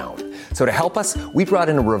down. So to help us, we brought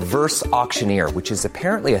in a reverse auctioneer, which is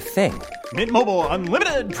apparently a thing. Mint Mobile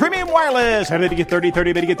Unlimited Premium Wireless. How to get 30,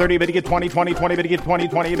 30, bit to get 30, bit to get 20, 20, 20, bit to get 20,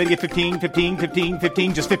 20, bit to get 15, 15, 15,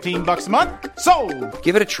 15, just $15 a month? Sold!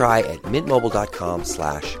 Give it a try at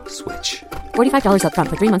mintmobile.com/switch. $45 up front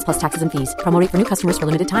for 3 months plus taxes and fees. Promo rate for new customers for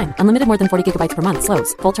limited time. Unlimited more than 40 gigabytes per month.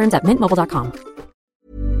 Slows full terms at mintmobile.com.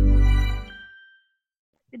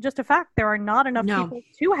 Just a fact, there are not enough people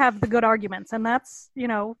to have the good arguments, and that's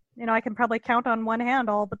I can probably count on one hand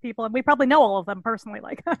all the people, and we probably know all of them personally.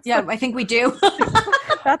 Like, yeah, I think we do.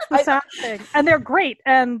 That's the sad thing, and they're great,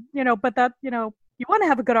 and but that you want to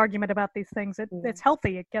have a good argument about these things. It's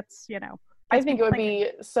healthy. It gets I think it would be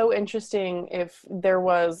so interesting if there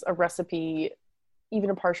was a recipe, even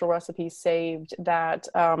a partial recipe saved that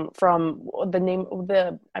from the name of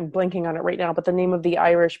I'm blanking on it right now, but the name of the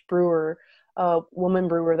Irish brewer, woman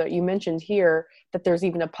brewer that you mentioned here, that there's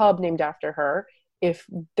even a pub named after her. if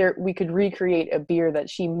we could recreate a beer that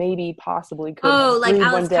she maybe possibly could. Oh, like brewed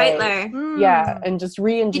Alice one day. Keitler. Yeah, and just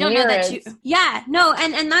re-engineer You don't know that it. Yeah, no,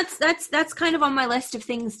 and that's kind of on my list of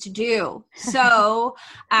things to do. So,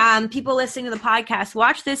 people listening to the podcast,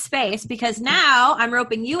 watch this space, because now I'm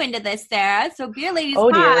roping you into this, Sarah. So, Beer Ladies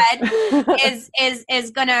Pod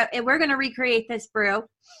we're gonna recreate this brew.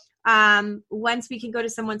 Once we can go to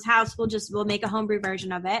someone's house, we'll make a homebrew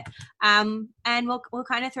version of it. And we'll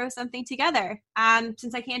kind of throw something together.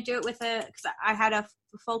 Since I can't do it because I had a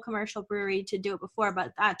full commercial brewery to do it before,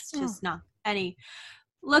 but that's just not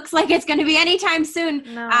looks like it's going to be anytime soon.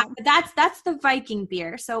 No. But that's the Viking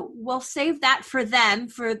beer. So we'll save that for them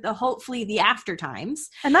for hopefully the after times.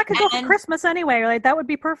 And that could go for Christmas anyway. Like that would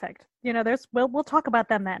be perfect. We'll talk about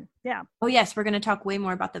them then. Yeah. Oh yes, we're going to talk way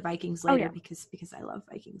more about the Vikings later because I love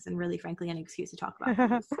Vikings, and really, frankly, any excuse to talk about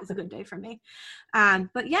them is a good day for me.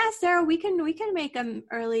 But yeah, Sarah, we can make an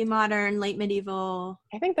early modern, late medieval.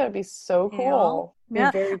 I think that would be so cool. Yeah,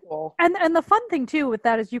 very cool. And the fun thing too with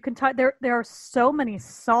that is you can there are so many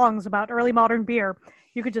songs about early modern beer.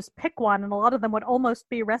 You could just pick one, and a lot of them would almost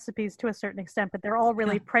be recipes to a certain extent, but they're all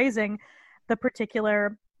really praising the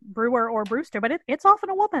particular brewer or brewster, but it's often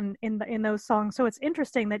a woman in those songs. So it's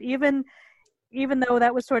interesting that even though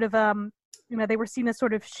that was sort of they were seen as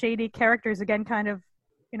sort of shady characters, again, kind of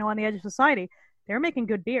on the edge of society, they're making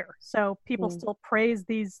good beer. So people still praise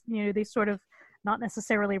these these sort of not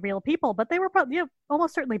necessarily real people, but they were probably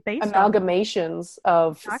almost certainly based amalgamations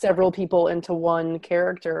of several people into one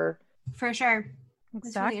character. For sure.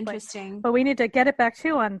 Exactly. Really interesting. But we need to get it back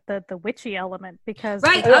too on the witchy element, because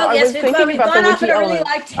right. I was thinking about the witchy element.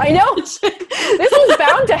 I know this was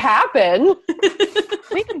bound to happen.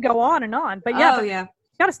 We can go on and on, but got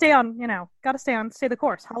to stay on, stay the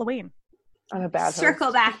course. Halloween. I'm a bad circle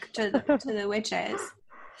host. back to the witches.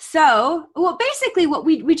 So, basically, what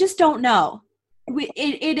we just don't know.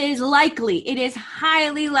 It is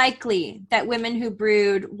highly likely that women who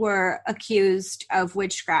brewed were accused of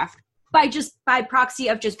witchcraft by proxy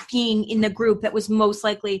of just being in the group that was most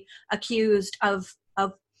likely accused of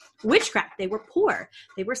witchcraft. They were poor,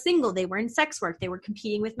 they were single, they were in sex work, they were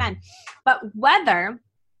competing with men. But whether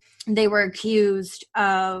they were accused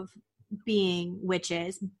of being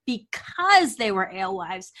witches because they were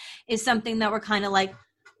alewives is something that we're kind of like,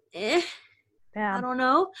 I don't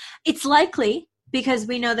know. It's likely, because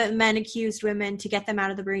we know that men accused women to get them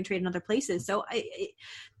out of the brewing trade in other places. So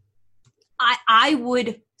I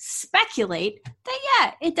would speculate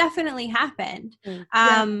that it definitely happened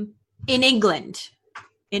in England.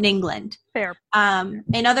 Fair.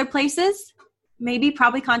 In other places,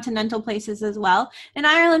 probably continental places as well. In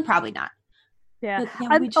Ireland, probably not. Yeah,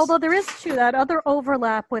 although there is too that other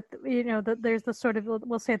overlap with there's the sort of,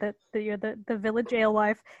 we'll say that the village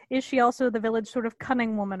alewife, is she also the village sort of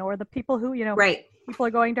cunning woman, or the people who right, people are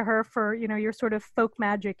going to her for your sort of folk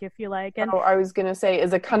magic, if you like. And I was gonna say,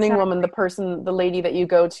 is a cunning woman the lady that you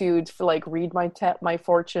go to like read my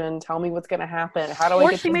fortune, tell me what's gonna happen, how do I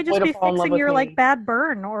get she may just be fixing your like bad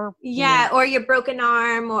burn, or or your broken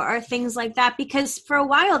arm, or things like that, because for a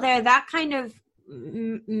while there that kind of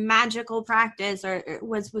magical practice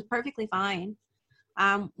was perfectly fine,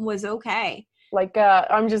 was okay. Like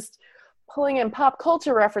I'm just pulling in pop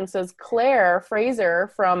culture references. Claire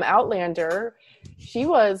Fraser from Outlander, she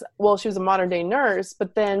was a modern day nurse,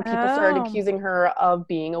 but then people started accusing her of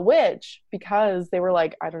being a witch because they were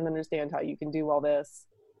like, I don't understand how you can do all this.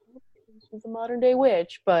 She's a modern day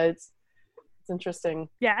witch, but it's interesting.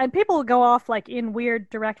 Yeah, and people go off like in weird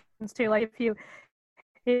directions too. Like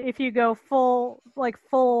if you go full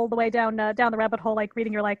the way down the rabbit hole, like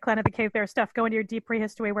reading your like Clan of the Cave Bear stuff, go into your deep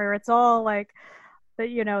prehistory where it's all like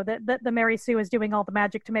the Mary Sue is doing all the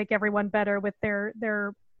magic to make everyone better with their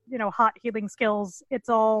hot healing skills. It's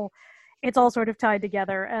all sort of tied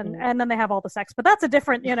together, and then they have all the sex, but that's a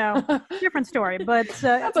different different story. But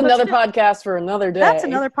that's another podcast for another day. That's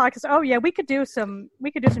another podcast. Oh yeah, we could do some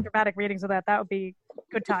dramatic readings of that. That would be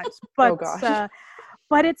good times. But oh gosh.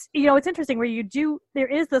 But it's it's interesting where there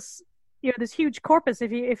is this this huge corpus,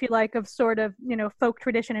 if you like, of sort of folk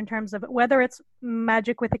tradition in terms of whether it's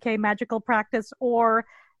magic with a K, magical practice, or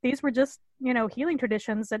these were just healing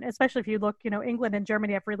traditions. And especially if you look, England and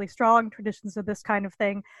Germany have really strong traditions of this kind of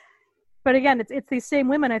thing. But again, it's these same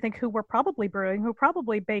women, I think, who were probably brewing, who were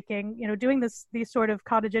probably baking, doing these sort of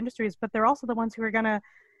cottage industries, but they're also the ones who are gonna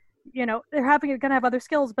they're gonna have other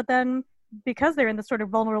skills, but then because they're in this sort of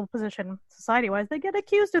vulnerable position society-wise, they get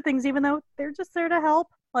accused of things even though they're just there to help,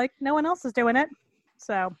 like no one else is doing it.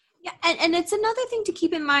 So Yeah, and it's another thing to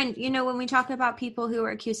keep in mind, when we talk about people who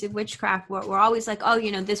are accused of witchcraft, we're always like, oh,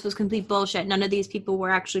 this was complete bullshit. None of these people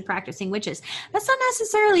were actually practicing witches. That's not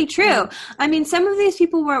necessarily true. I mean, some of these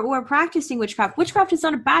people were practicing witchcraft. Witchcraft is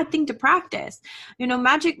not a bad thing to practice.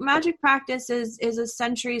 Magic practice is a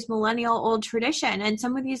centuries, millennial old tradition. And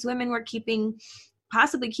some of these women were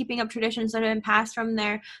possibly keeping up traditions that have been passed from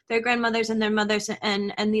their grandmothers and their mothers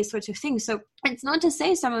and these sorts of things. So it's not to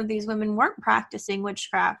say some of these women weren't practicing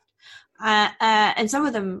witchcraft. And some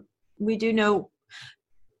of them we do know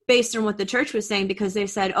based on what the church was saying, because they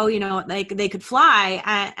said, oh, like they could fly.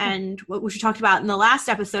 And what we talked about in the last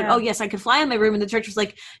episode, oh, yes, I could fly in my room. And the church was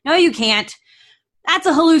like, no, you can't. That's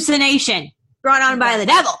a hallucination brought on by the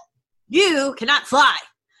devil. You cannot fly.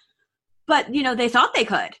 But, they thought they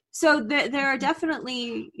could. So there are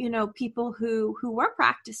definitely, people who were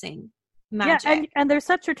practicing magic. Yeah, and there's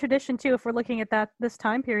such a tradition, too, if we're looking at this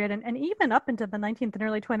time period. And even up into the 19th and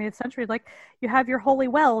early 20th century, like you have your holy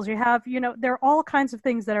wells, you have, there are all kinds of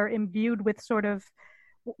things that are imbued with sort of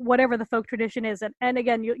whatever the folk tradition is. And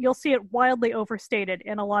again, you'll see it wildly overstated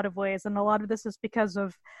in a lot of ways. And a lot of this is because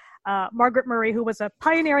of Margaret Murray, who was a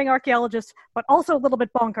pioneering archaeologist, but also a little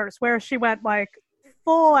bit bonkers, where she went like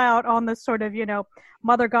full out on this sort of,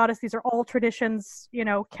 mother goddess. These are all traditions,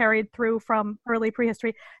 carried through from early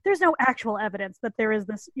prehistory. There's no actual evidence that there is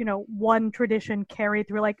this, one tradition carried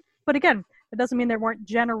through. But again, it doesn't mean there weren't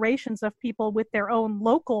generations of people with their own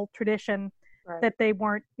local tradition that they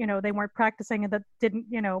weren't practicing and that didn't,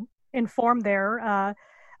 inform their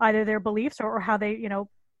either their beliefs or how they,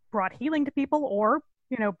 brought healing to people or,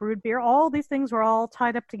 brewed beer. All these things were all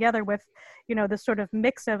tied up together with, this sort of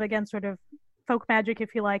mix of, again, sort of folk magic,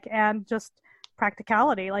 if you like, and just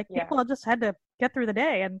practicality. People just had to get through the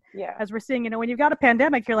day. And as we're seeing, when you've got a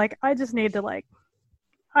pandemic, you're like, I just need to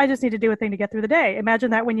do a thing to get through the day.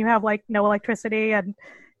 Imagine that when you have no electricity and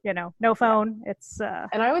no phone. It's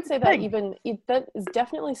and I would say that that is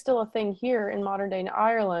definitely still a thing here in modern day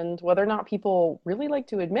Ireland, whether or not people really like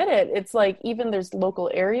to admit it. It's like even there's local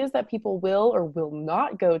areas that people will or will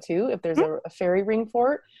not go to if there's a fairy ring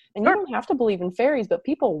fort, and you don't have to believe in fairies, but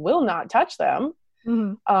people will not touch them.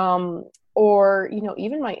 Or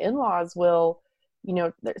even my in-laws will,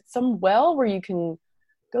 there's some well where you can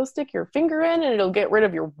go stick your finger in and it'll get rid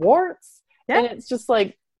of your warts. And it's just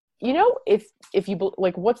like, if you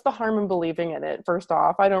what's the harm in believing in it? First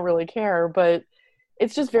off, I don't really care, but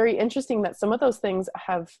it's just very interesting that some of those things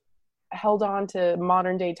have held on to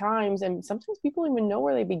modern day times, and sometimes people don't even know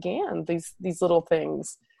where they began, these little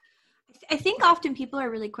things. I think often people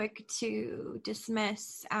are really quick to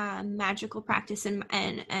dismiss magical practice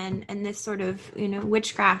and this sort of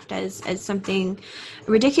witchcraft as something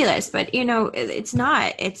ridiculous, but it's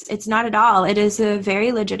not. It's not at all. It is a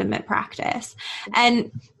very legitimate practice,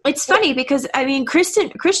 and it's funny because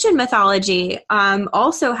Christian mythology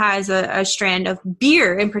also has a strand of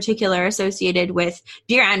beer in particular associated with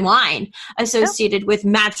beer and wine associated with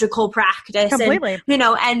magical practice. Completely.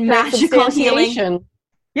 and magical healing.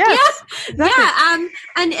 Yes. Exactly. Yeah.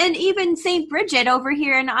 And even Saint Bridget over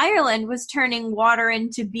here in Ireland was turning water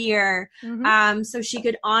into beer, so she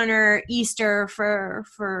could honor Easter for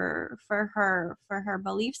her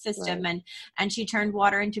belief system, and she turned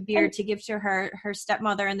water into beer to give to her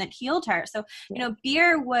stepmother, and that healed her. So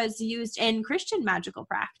beer was used in Christian magical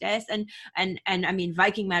practice, and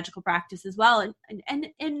Viking magical practice as well, and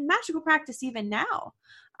in magical practice even now.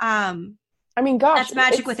 That's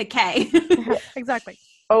magic with a K. Exactly.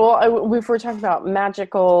 Oh, well, if we're talking about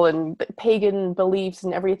magical and pagan beliefs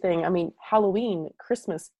and everything, Halloween,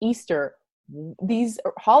 Christmas, Easter, these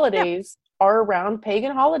holidays are around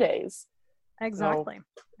pagan holidays. Exactly.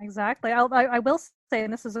 Exactly. I will say,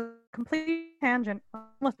 and this is a complete tangent,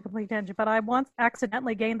 almost a complete tangent, but I once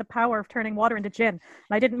accidentally gained the power of turning water into gin. And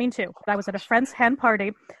I didn't mean to, but I was at a friend's hen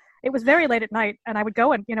party. It was very late at night, and I would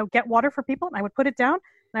go and, get water for people, and I would put it down,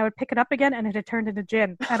 and I would pick it up again, and it had turned into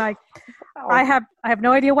gin. And I have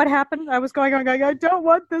no idea what happened. I was going, I don't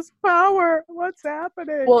want this power. What's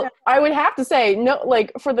happening? Well, I would have to say, no,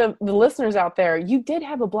 for the listeners out there, you did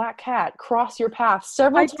have a black cat cross your path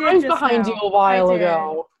several times behind you a while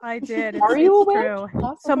ago. I did. Are you aware?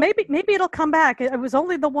 So maybe it'll come back. It was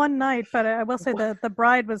only the one night, but I will say the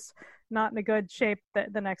bride was not in a good shape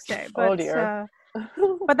the next day. But, oh dear.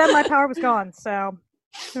 But then my power was gone, so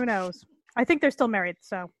who knows? I think they're still married,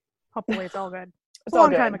 so hopefully it's all good. It's a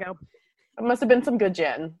long time ago. It must have been some good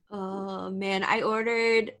gin. Oh man, I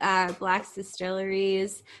ordered Black's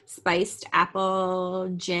Distillery's spiced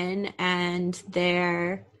apple gin and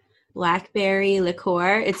their blackberry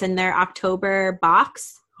liqueur. It's in their October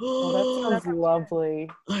box. Oh, that sounds lovely.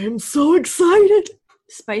 I'm so excited.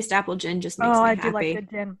 Spiced apple gin just makes me happy. I do like good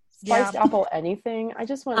gin. spiced apple anything. I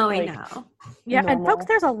just want I know. Yeah, normal. and folks,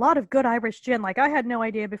 there's a lot of good Irish gin. Like, I had no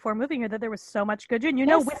idea before moving here that there was so much good gin. You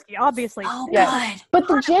know, whiskey, obviously. Oh, yes. good. But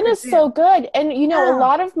the gin is so good. And, you know, a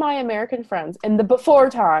lot of my American friends in the before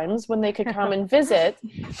times when they could come and visit,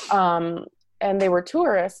 and they were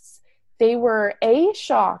tourists, they were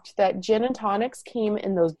shocked that gin and tonics came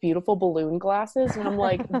in those beautiful balloon glasses. And I'm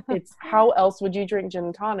like, it's how else would you drink gin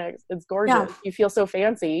and tonics? It's gorgeous. Yeah. You feel so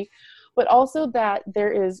fancy. But also that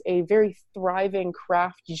there is a very thriving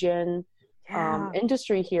craft gin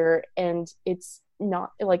industry here, and it's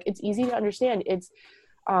not like it's easy to understand.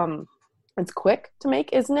 It's quick to make,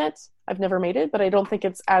 isn't it? I've never made it, but I don't think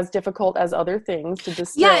it's as difficult as other things to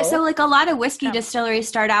distill. Yeah, so like a lot of whiskey distilleries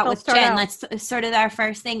start out with gin. That's sort of our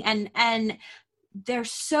first thing, and they're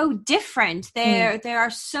so different. There are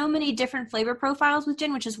so many different flavor profiles with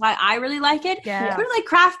gin, which is why I really like it. Yeah. It's sort of like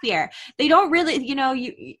craft beer. They don't really, you know,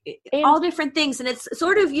 all different things, and it's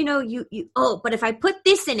sort of, you know, but if I put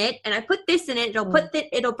this in it and I put this in it,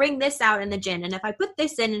 it'll bring this out in the gin, and if I put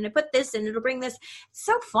this in and I put this in, it'll bring this. It's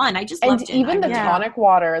so fun. I just love gin. And even the tonic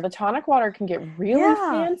water. The tonic water can get really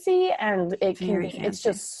fancy, and it's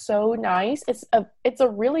just so nice. It's a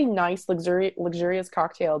really nice luxurious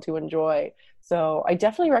cocktail to enjoy. So I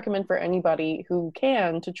definitely recommend for anybody who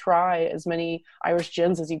can to try as many Irish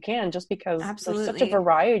gins as you can, just because there's such a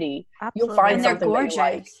variety. You'll find something they're gorgeous.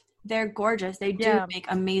 That you like. They're gorgeous. They do make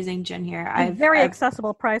amazing gin here. Very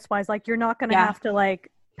accessible price-wise. Like, you're not going to have to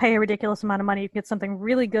like pay a ridiculous amount of money. You can get something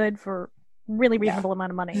really good for really reasonable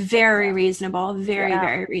amount of money. Very reasonable.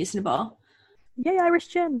 Very reasonable. Yay, Irish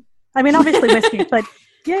gin. I mean, obviously whiskey, but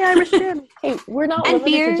yay, Irish gin. Hey, we're not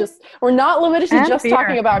limited to just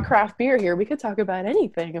talking about craft beer here. We could talk about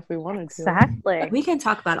anything if we wanted to. Exactly. We can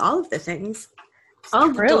talk about all of the things.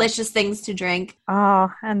 All the delicious things to drink.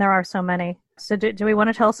 Oh, and there are so many. So do we want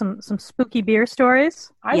to tell some spooky beer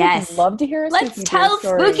stories? I would love to hear Let's tell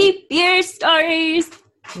spooky beer stories.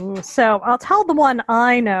 Ooh, so I'll tell the one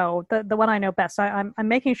I know, the one I know best. I'm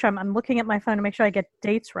making sure I'm looking at my phone to make sure I get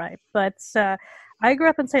dates right. But I grew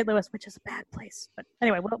up in St. Louis, which is a bad place. But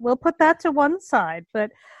anyway, we'll put that to one side.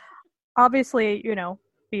 But obviously, you know,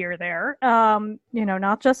 beer there. You know,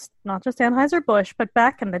 not just Anheuser-Busch, but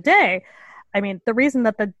back in the day, I mean, the reason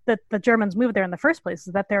that the Germans moved there in the first place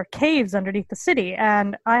is that there are caves underneath the city.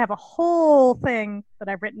 And I have a whole thing that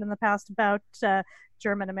I've written in the past about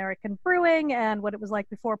German-American brewing and what it was like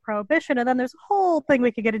before Prohibition. And then there's a whole thing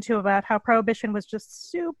we could get into about how Prohibition was just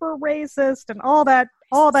super racist and all that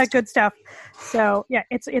good stuff. So yeah,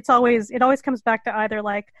 it always comes back to either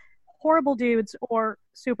like horrible dudes or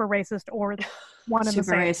super racist or one and the same.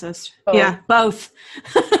 Super racist. Both. Yeah, both.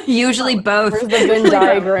 Usually both. Where's the Venn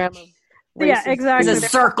diagram of racism? Yeah, exactly. There's a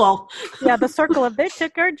circle. Yeah, the circle of they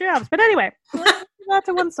took our jobs. But anyway, that's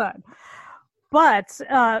to one side. But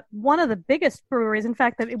one of the biggest breweries, in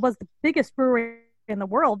fact, that it was the biggest brewery in the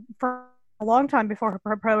world for a long time before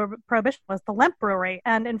Prohibition, was the Lemp Brewery.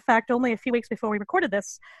 And in fact, only a few weeks before we recorded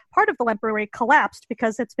this, part of the Lemp Brewery collapsed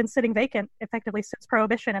because it's been sitting vacant effectively since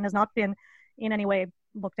Prohibition and has not been in any way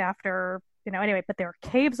looked after. You know, anyway, but there are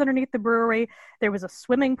caves underneath the brewery. There was a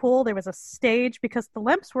swimming pool. There was a stage because the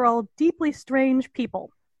Lemps were all deeply strange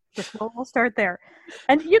people. Just we'll start there.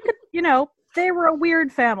 And you could, you know, they were a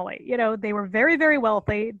weird family. You know, they were very, very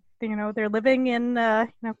wealthy. You know, they're living in, they're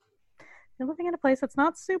living in a place that's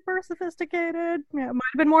not super sophisticated. You know, it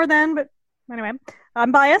might have been more then, but anyway,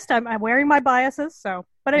 I'm biased. I'm wearing my biases. So,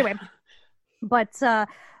 but anyway, but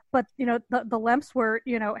you know, the Lemps were,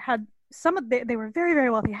 you know, had they were very, very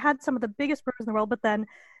wealthy, had some of the biggest brewers in the world, but then,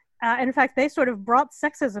 and in fact, they sort of brought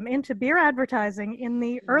sexism into beer advertising in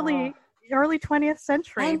the early 20th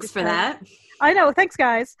century. Thanks for that. I know. Thanks,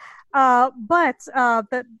 guys. But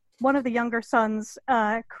that one of the younger sons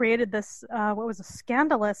created this, what was a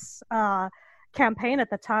scandalous campaign at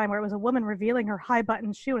the time where it was a woman revealing her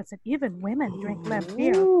high-button shoe, and it said, even women drink Lemp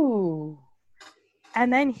beer. Ooh.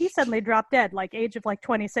 And then he suddenly dropped dead, like age of like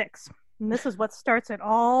 26. And this is what starts it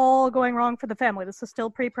all going wrong for the family. This is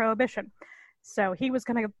still pre-Prohibition. So he was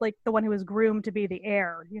kind of like the one who was groomed to be the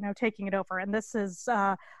heir, you know, taking it over. And this is,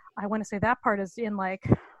 I want to say that part is in like,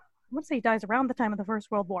 I want to say he dies around the time of the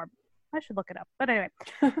First World War. I should look it up. But anyway,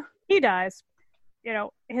 he dies. You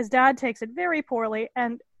know, his dad takes it very poorly,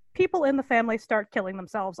 and people in the family start killing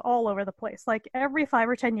themselves all over the place. Like every 5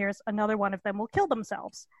 or 10 years, another one of them will kill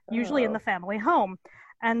themselves, usually in the family home.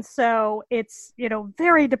 And so it's, you know,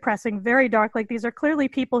 very depressing, very dark. Like these are clearly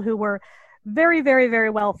people who were very, very,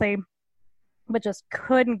 very wealthy, but just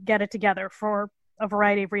couldn't get it together for a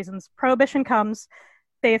variety of reasons. Prohibition comes,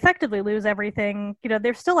 they effectively lose everything. You know,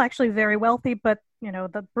 they're still actually very wealthy, but, you know,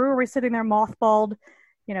 the brewery's sitting there mothballed.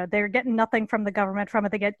 they're getting nothing from the government from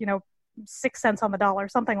it. They get, 6 cents on the dollar,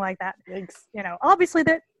 something like that. Thanks. Obviously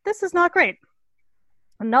this is not great.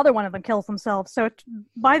 Another one of them kills themselves. So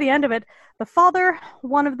by the end of it, the father,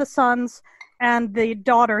 one of the sons, and the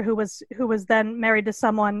daughter who was then married to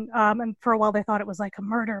someone, and for a while they thought it was like a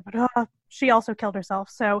murder, but she also killed herself.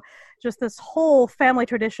 So just this whole family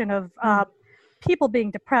tradition of people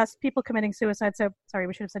being depressed, people committing suicide. So sorry,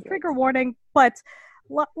 we should have said trigger warning, but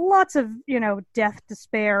lots of, death,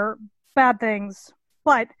 despair, bad things.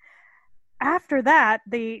 But after that,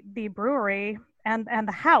 the brewery and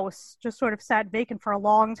the house just sort of sat vacant for a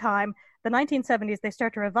long time. The 1970s, they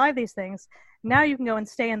start to revive these things. Now you can go and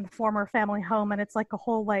stay in the former family home, and it's like a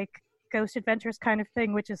whole Ghost Adventures kind of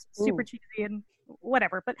thing, which is super cheesy and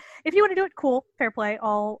whatever. But if you want to do it, cool, fair play,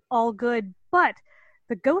 all good. But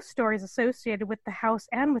the ghost stories associated with the house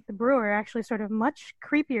and with the brewery are actually sort of much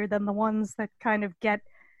creepier than the ones that kind of get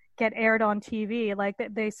aired on TV. Like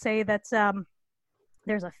they say that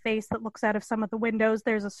there's a face that looks out of some of the windows.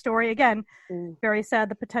 There's a story, again, very sad,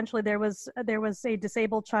 that potentially there was a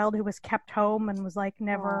disabled child who was kept home and was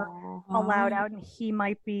never allowed out, and he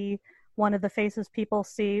might be one of the faces people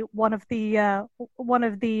see. One of the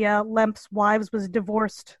Lemp's wives was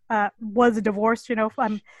divorced.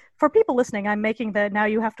 For people listening, I'm making the "now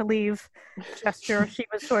you have to leave" gesture. She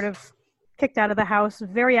was sort of kicked out of the house.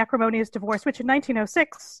 Very acrimonious divorce, which in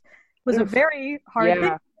 1906 was a very hard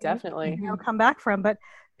thing. Definitely. Come back from, but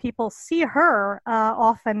people see her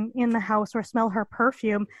often in the house or smell her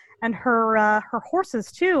perfume, and her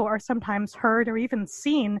horses too are sometimes heard or even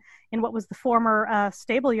seen in what was the former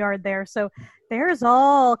stable yard there. So there's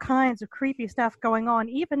all kinds of creepy stuff going on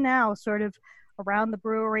even now, sort of around the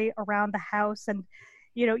brewery, around the house. And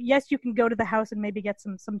yes, you can go to the house and maybe get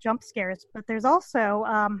some jump scares, but there's also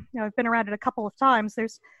I've been around it a couple of times.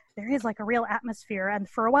 There is a real atmosphere. And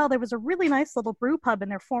for a while, there was a really nice little brew pub in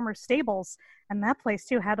their former stables. And that place,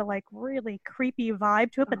 too, had a, really creepy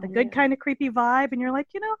vibe to it, but the good kind of creepy vibe. And you're like,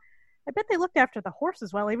 I bet they looked after the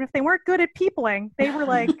horses well. Even if they weren't good at peopling, they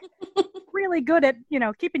were, really good at,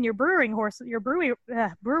 keeping your brewery horses,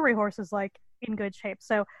 in good shape.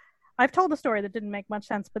 So I've told a story that didn't make much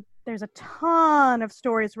sense, but there's a ton of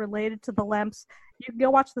stories related to the Lemps. You can go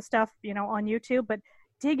watch the stuff, on YouTube, but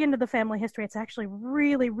dig into the family history. It's actually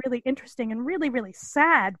really, really interesting and really, really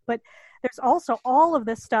sad. But there's also all of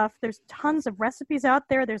this stuff. There's tons of recipes out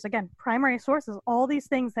there. There's, again, primary sources, all these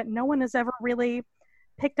things that no one has ever really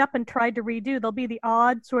picked up and tried to redo. There'll be the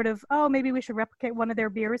odd sort of, maybe we should replicate one of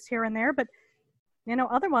their beers here and there. But,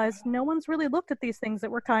 otherwise, no one's really looked at these things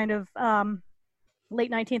that were kind of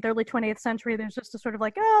late 19th, early 20th century. There's just a sort of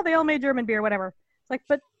they all made German beer, whatever. It's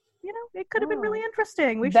but it could have been really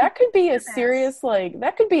interesting. That could be a serious,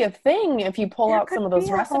 that could be a thing if you pull out some of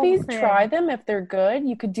those recipes, try them. If they're good,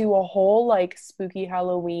 you could do a whole, spooky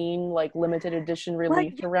Halloween, limited edition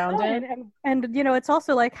release around it. And it's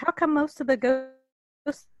also, how come most of the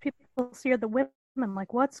ghost people see are the women?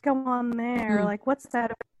 What's going on there? What's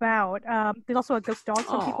that about? There's also a ghost dog.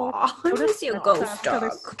 Some people notice. See a ghost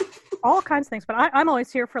dog. So all kinds of things. But I'm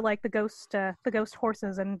always here for, the ghost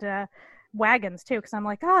horses and wagons too, because I'm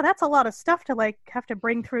that's a lot of stuff to have to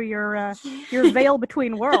bring through your veil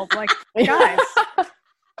between worlds, guys,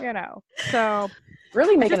 so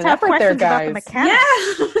really making an effort there, guys.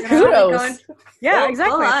 Kudos.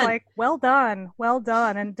 Exactly. It's well done,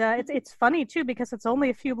 and it's funny too, because it's only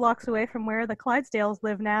a few blocks away from where the Clydesdales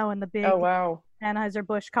live now in the big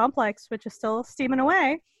Anheuser-Busch complex, which is still steaming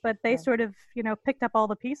away, but they sort of picked up all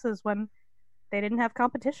the pieces when they didn't have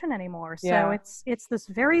competition anymore. So it's this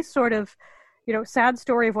very sort of, sad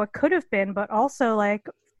story of what could have been, but also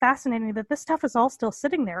fascinating that this stuff is all still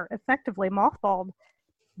sitting there effectively mothballed.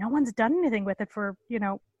 No one's done anything with it for,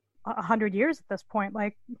 100 years at this point.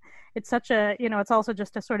 It's such a, it's also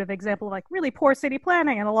just a sort of example of really poor city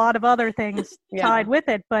planning and a lot of other things tied with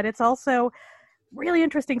it. But it's also really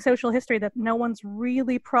interesting social history that no one's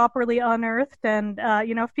really properly unearthed. And,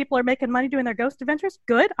 if people are making money doing their ghost adventures,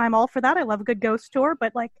 good. I'm all for that. I love a good ghost tour,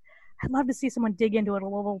 but I'd love to see someone dig into it a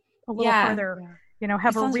little further,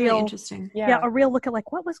 have a real, really interesting. A real look at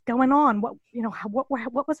what was going on,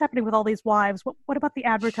 what was happening with all these wives, what about the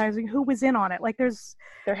advertising, who was in on it?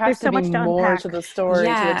 There has to so be much to more unpack to the story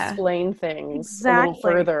to explain things a little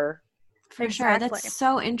further. For sure. That's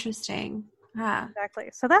so interesting. Exactly.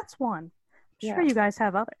 So that's one. I'm sure you guys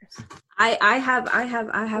have others. I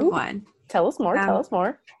have one. Tell us more.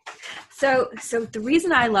 So the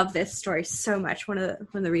reason I love this story so much, one of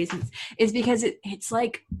the reasons, is because it's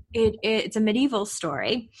like it's a medieval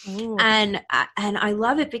story, and I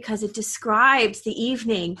love it because it describes the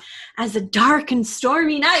evening as a dark and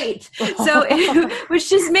stormy night. So which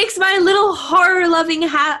just makes my little horror loving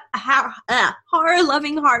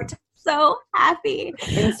heart so happy.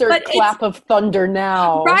 Insert clap of thunder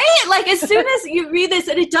now. Right? Like as soon as you read this,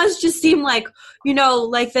 and it does just seem like,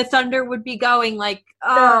 like the thunder would be going, like,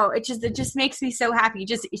 it just makes me so happy. It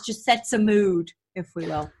just sets a mood, if we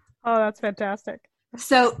will. Oh, that's fantastic.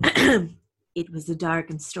 So it was a dark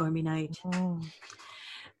and stormy night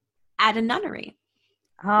at a nunnery.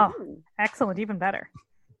 Oh, excellent. Even better.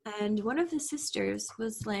 And one of the sisters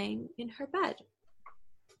was laying in her bed.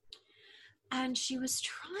 And she was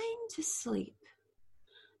trying to sleep,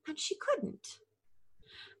 and she couldn't.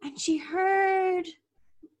 And she heard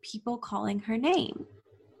people calling her name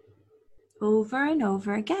over and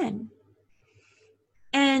over again.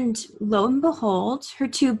 And lo and behold, her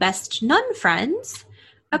two best nun friends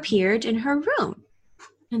appeared in her room,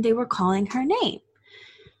 and they were calling her name.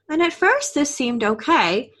 And at first, this seemed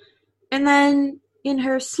okay. And then in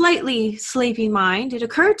her slightly sleepy mind, it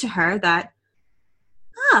occurred to her that,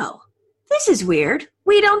 this is weird.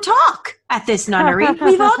 We don't talk at this nunnery.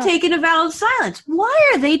 We've all taken a vow of silence.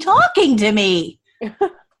 Why are they talking to me?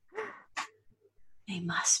 They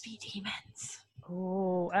must be demons.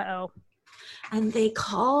 Oh, uh-oh. And they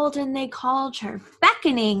called her,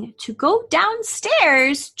 beckoning to go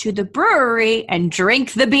downstairs to the brewery and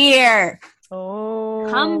drink the beer. Oh.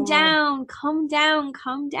 Come down. Come down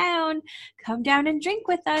and drink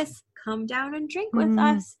with us. Come down and drink with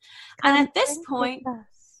us. And at this point,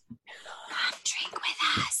 drink with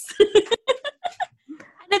us.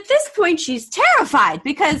 And at this point, she's terrified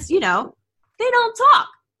because, they don't talk.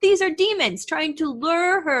 These are demons trying to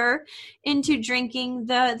lure her into drinking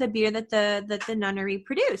the beer that the nunnery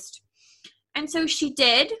produced. And so she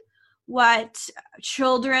did what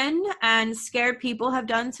children and scared people have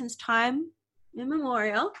done since time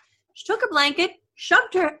immemorial. She took a blanket,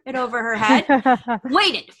 shoved it over her head,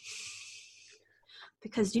 waited.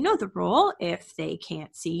 Because you know the rule, if they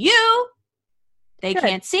can't see you, they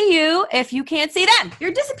can't see you. If you can't see them,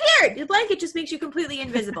 you're disappeared. Your blanket just makes you completely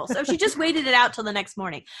invisible. So she just waited it out till the next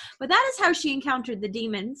morning. But that is how she encountered the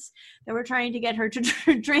demons that were trying to get her to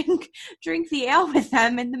drink the ale with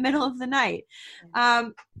them in the middle of the night.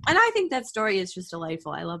 And I think that story is just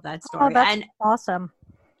delightful. I love that story. Oh, that's awesome.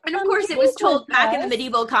 And of course, it was told back in the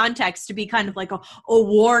medieval context to be kind of like a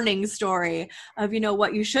warning story of,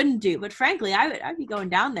 what you shouldn't do. But frankly, I'd be going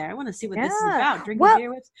down there. I want to see what this is about. Drinking beer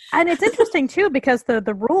with. And it's interesting, too, because the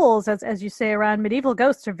rules, as you say, around medieval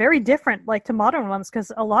ghosts are very different, like to modern ones,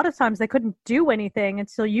 because a lot of times they couldn't do anything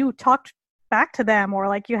until you talked back to them, or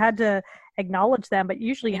like you had to acknowledge them. But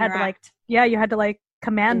usually you had to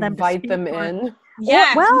command them to invite them in.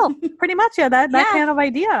 Yeah. Well, pretty much. Yeah. That kind of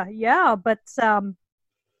idea. Yeah. But,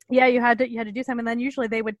 yeah, you had to do something, and then usually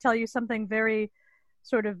they would tell you something very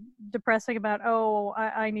sort of depressing about,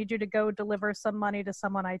 I need you to go deliver some money to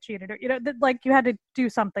someone I cheated, or like you had to do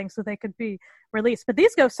something so they could be released. But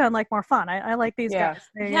these ghosts sound like more fun. I like these guys.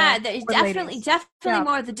 They, definitely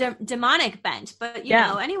more of the demonic bent. But you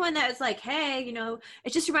know, anyone that is like, hey,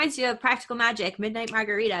 it just reminds you of Practical Magic, Midnight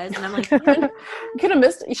Margaritas, and I'm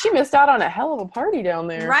like, she missed out on a hell of a party down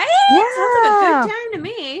there, right? Sounds like a good time to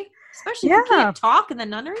me. Especially if you can't talk in the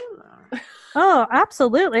nunnery. Oh,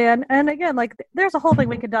 absolutely. And again, like there's a whole thing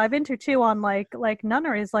we could dive into too on like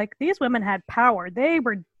nunneries. Like these women had power. They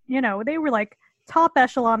were, they were like top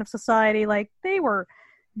echelon of society. Like they were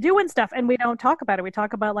doing stuff, and we don't talk about it. We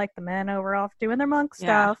talk about like the men over off doing their monk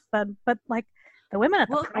stuff, but like the women at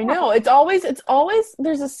the I know it's always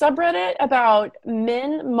there's a subreddit about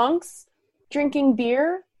monks drinking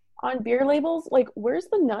beer on beer labels. Like, where's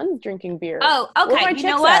the nuns drinking beer? Oh, okay. You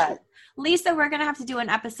know what, Lisa, we're gonna have to do an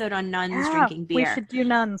episode on nuns drinking beer. We should do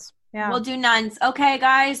nuns. Yeah, we'll do nuns. Okay,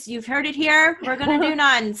 guys, you've heard it here. We're gonna do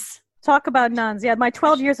nuns. Talk about nuns. Yeah, my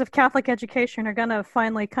 12 years of Catholic education are gonna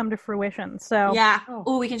finally come to fruition. So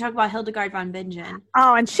we can talk about Hildegard von Bingen.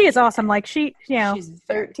 Oh, and she is awesome. Like she's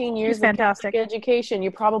 13 years of fantastic Catholic education.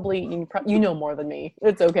 You know more than me.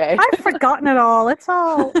 It's okay. I've forgotten it all. It's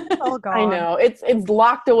all gone. I know. It's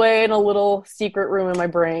locked away in a little secret room in my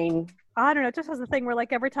brain. I don't know. It just has a thing where,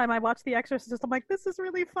 like, every time I watch The Exorcist, I'm like, this is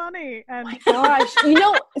really funny. And gosh,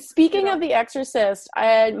 speaking of The Exorcist, I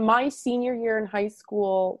had my senior year in high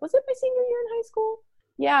school. Was it my senior year in high school?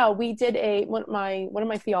 Yeah, we did one of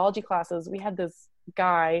my theology classes. We had this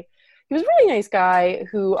guy. He was a really nice guy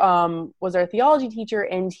who was our theology teacher,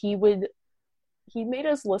 and he made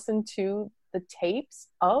us listen to the tapes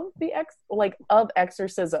of of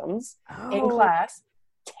exorcisms in class.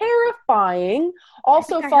 Terrifying.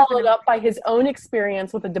 Also followed up by his own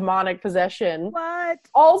experience with a demonic possession. What?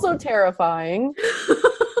 Also terrifying.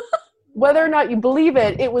 Whether or not you believe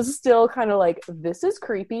it, it was still kind of like, this is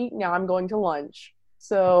creepy. Now I'm going to lunch.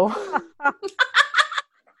 So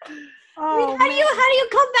how do you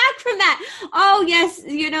come back from that? Oh yes,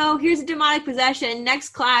 here's a demonic possession. Next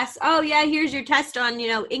class, oh yeah, here's your test on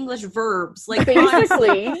English verbs. Like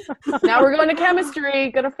basically, now we're going to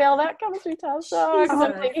chemistry. Gonna fail that chemistry test because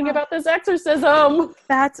I'm thinking about this exorcism.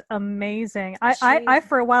 That's amazing. I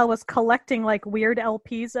for a while was collecting like weird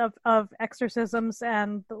LPs of exorcisms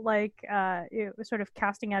and like sort of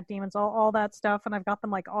casting out demons, all that stuff, and I've got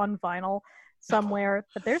them like on vinyl somewhere,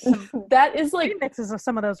 but there's some that is like remixes of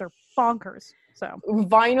some of those are bonkers. So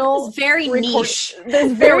vinyl is very niche.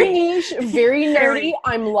 That's very niche, very nerdy.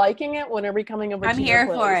 I'm liking it. When are we coming over? I'm here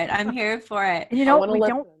for it. I'm here for it.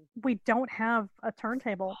 We don't have a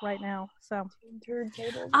turntable right now, so.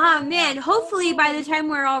 Man, hopefully by the time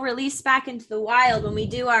we're all released back into the wild, when we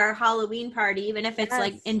do our Halloween party, even if it's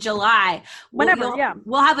like in July, we'll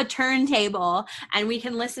have a turntable and we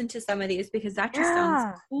can listen to some of these because that just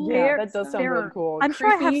sounds cool. Yeah, that does sound really cool. I'm sure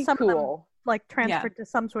I have some of them like transferred to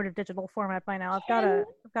some sort of digital format by now. I've got to look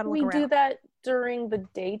around. We do that during the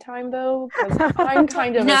daytime though, because I'm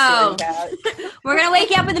kind of a scaredy cat. We're gonna wake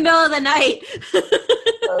you up in the middle of the night.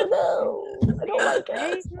 Oh no, I don't like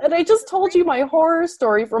it. And I just told you my horror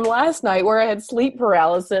story from last night where I had sleep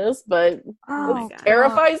paralysis, but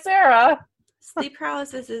terrify Sarah. Sleep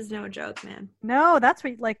paralysis is no joke, man. No, that's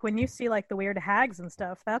like when you see like the weird hags and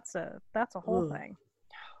stuff. That's a whole thing.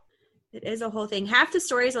 It is a whole thing. Half the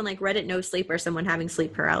stories on like Reddit No Sleep are someone having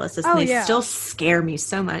sleep paralysis, and they still scare me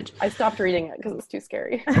so much. I stopped reading it because it's too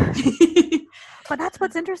scary. But that's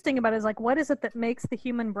what's interesting about it is like, what is it that makes the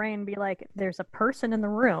human brain be like, there's a person in the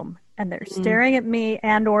room and they're staring at me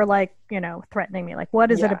and or like, threatening me? Like,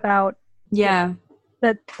 what is it about? Yeah.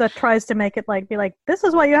 That tries to make it like, be like, this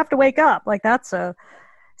is why you have to wake up. Like, that's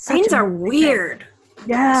Brains are weird.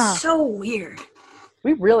 Yeah. So weird.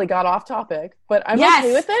 We really got off topic, but I'm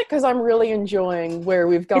okay with it because I'm really enjoying where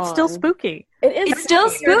we've gone. It's still spooky. It is. It's still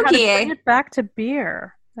spooky. Bring it back to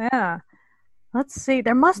beer. Yeah. Let's see.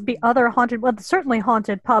 There must be other certainly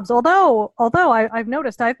haunted pubs. Although I've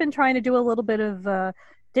noticed, I've been trying to do a little bit of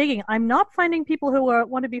digging. I'm not finding people who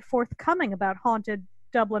want to be forthcoming about haunted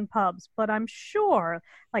Dublin pubs, but I'm sure,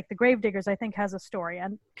 like the Gravediggers, I think has a story.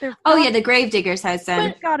 And the Gravediggers has them.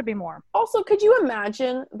 There's got to be more. Also, could you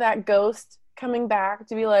imagine that ghost coming back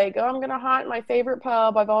to be like, oh, I'm going to haunt my favorite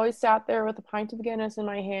pub. I've always sat there with a pint of Guinness in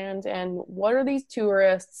my hand. And what are these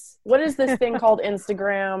tourists? What is this thing called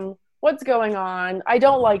Instagram? What's going on? I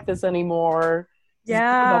don't like this anymore.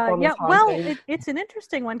 Yeah. Well, it's an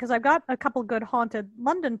interesting one because I've got a couple good haunted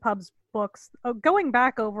London pubs books going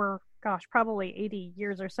back over, probably 80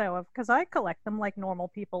 years or so, because I collect them like normal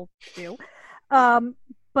people do.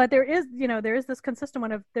 But there is this consistent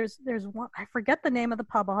one of there's one, I forget the name of the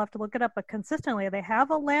pub. I'll have to look it up. But consistently, they have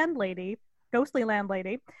a ghostly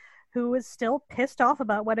landlady, who is still pissed off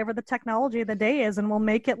about whatever the technology of the day is, and will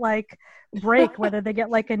make it like break whether they get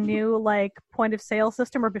like a new like point of sale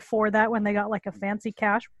system or before that when they got like a fancy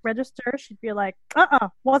cash register. She'd be like,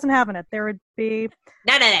 wasn't having it. There would be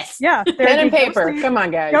none of this. Yeah, pen and paper. Come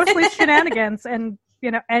on, guys. Ghostly shenanigans, and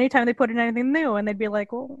anytime they put in anything new, and they'd be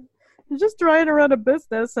like, well, you're just trying to run a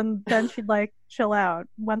business, and then she'd like chill out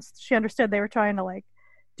once she understood they were trying to like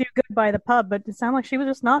do good by the pub, but it sounded like she was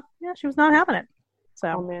just not. Yeah, she was not having it.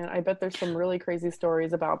 So. Oh man, I bet there's some really crazy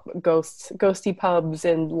stories about ghosty pubs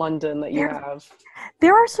in London that you have.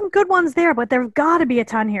 There are some good ones there, but there's got to be a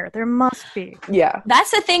ton here. There must be. Yeah. That's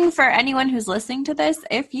the thing for anyone who's listening to this.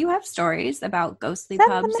 If you have stories about ghostly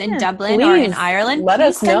pubs in Dublin or in Ireland,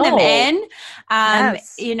 please send them in.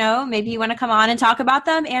 Yes. Maybe you want to come on and talk about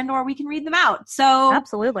them, and or we can read them out. So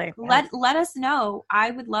absolutely. Let us know. I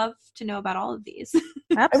would love to know about all of these.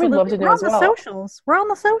 Absolutely. I would love to know as well. We're on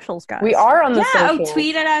the socials, guys. We are on the socials.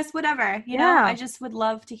 Tweet at us, whatever. You know, I just would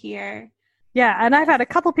love to hear. Yeah, and I've had a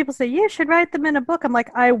couple people say, you should write them in a book. I'm like,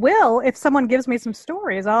 I will if someone gives me some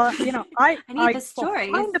stories. I need the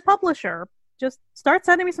stories. Find a publisher. Just start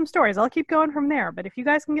sending me some stories. I'll keep going from there. But if you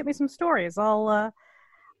guys can get me some stories, I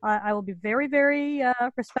will be very, very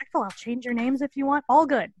respectful. I'll change your names if you want. All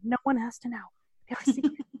good. No one has to know.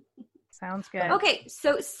 Sounds good. Okay,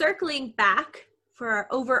 so circling back for our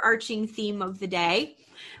overarching theme of the day,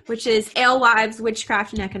 which is alewives,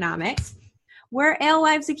 witchcraft, and economics. Were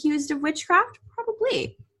alewives accused of witchcraft?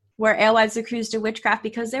 Probably. Were alewives accused of witchcraft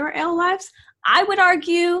because they were alewives? I would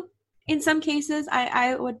argue in some cases,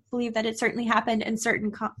 I would believe that it certainly happened in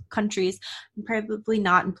certain countries, probably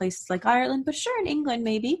not in places like Ireland, but sure in England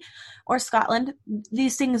maybe, or Scotland.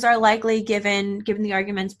 These things are likely given the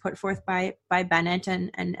arguments put forth by Bennett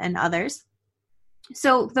and others.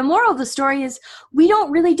 So the moral of the story is we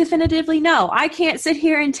don't really definitively know. I can't sit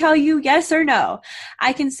here and tell you yes or no.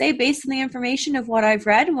 I can say based on the information of what I've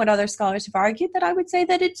read and what other scholars have argued that I would say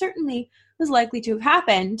that it certainly was likely to have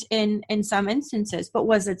happened in some instances. But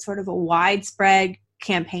was it sort of a widespread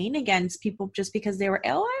campaign against people just because they were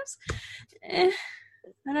alewives? I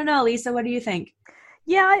don't know, Lisa, what do you think?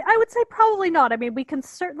 Yeah, I would say probably not. I mean, we can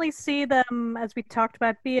certainly see them, as we talked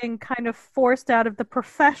about, being kind of forced out of the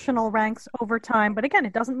professional ranks over time. But again,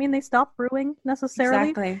 it doesn't mean they stopped brewing necessarily.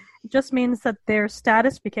 Exactly. It just means that their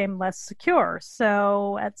status became less secure.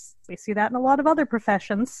 So we see that in a lot of other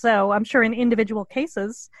professions. So I'm sure in individual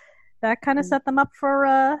cases, that kind of set them up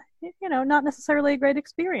for, not necessarily a great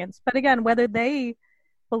experience. But again, whether they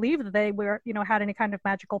believed that they were, had any kind of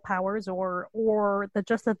magical powers or that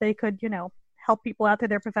just that they could, help people out through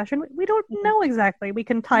their profession, we don't know exactly. We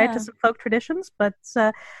can tie it to some folk traditions, but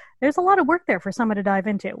there's a lot of work there for someone to dive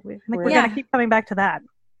into. I think we're going to keep coming back to that.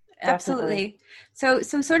 Absolutely. So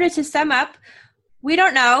sort of to sum up, we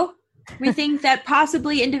don't know. We think that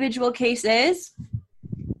possibly individual cases,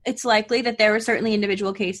 it's likely that there were certainly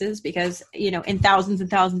individual cases because, in thousands and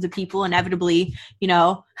thousands of people, inevitably,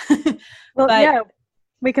 Well, yeah.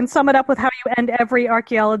 We can sum it up with how you end every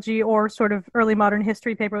archaeology or sort of early modern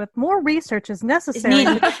history paper with more research is necessary.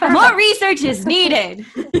 More research is needed.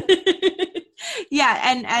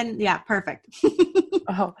 And perfect.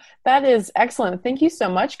 Oh, that is excellent. Thank you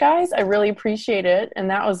so much, guys. I really appreciate it.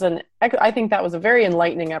 And I think that was a very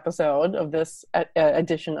enlightening episode of this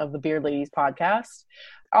edition of the Beard Ladies podcast.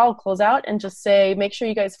 I'll close out and just say, make sure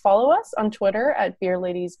you guys follow us on Twitter at Beard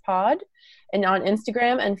Ladies Pod, and on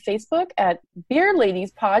Instagram and Facebook at Beard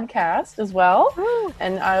Ladies Podcast as well. Ooh.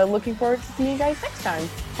 And I'm looking forward to seeing you guys next time.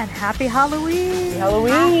 And happy Halloween! Happy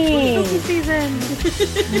Halloween! Happy season!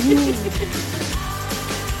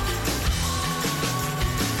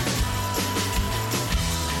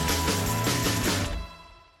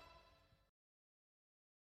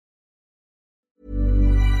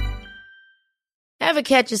 Ever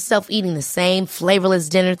catch yourself eating the same flavorless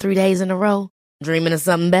dinner 3 days in a row? Dreaming of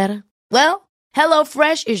something better? Well,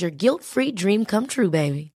 HelloFresh is your guilt-free dream come true,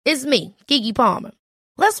 baby. It's me, Keke Palmer.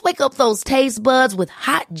 Let's wake up those taste buds with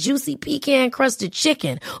hot, juicy pecan-crusted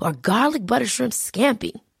chicken or garlic butter shrimp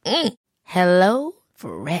scampi.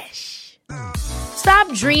 HelloFresh.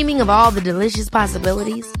 Stop dreaming of all the delicious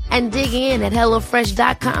possibilities and dig in at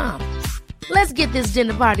HelloFresh.com. Let's get this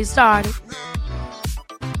dinner party started.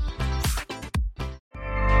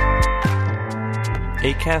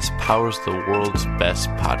 Acast powers the world's best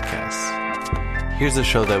podcasts. Here's a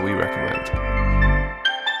show that we recommend.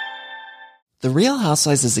 The Real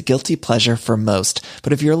Housewives is a guilty pleasure for most,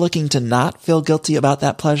 but if you're looking to not feel guilty about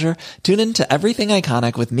that pleasure, tune in to Everything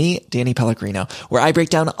Iconic with me, Danny Pellegrino, where I break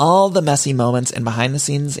down all the messy moments and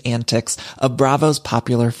behind-the-scenes antics of Bravo's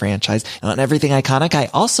popular franchise. And on Everything Iconic,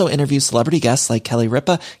 I also interview celebrity guests like Kelly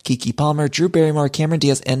Ripa, Keke Palmer, Drew Barrymore, Cameron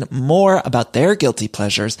Diaz, and more about their guilty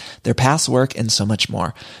pleasures, their past work, and so much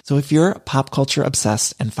more. So if you're pop culture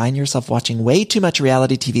obsessed and find yourself watching way too much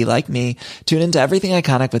reality TV like me, tune in to Everything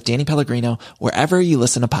Iconic with Danny Pellegrino, wherever you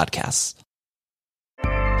listen to podcasts.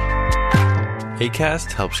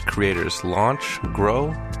 Acast helps creators launch, grow,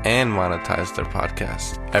 and monetize their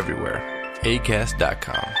podcasts everywhere.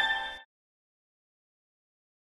 Acast.com.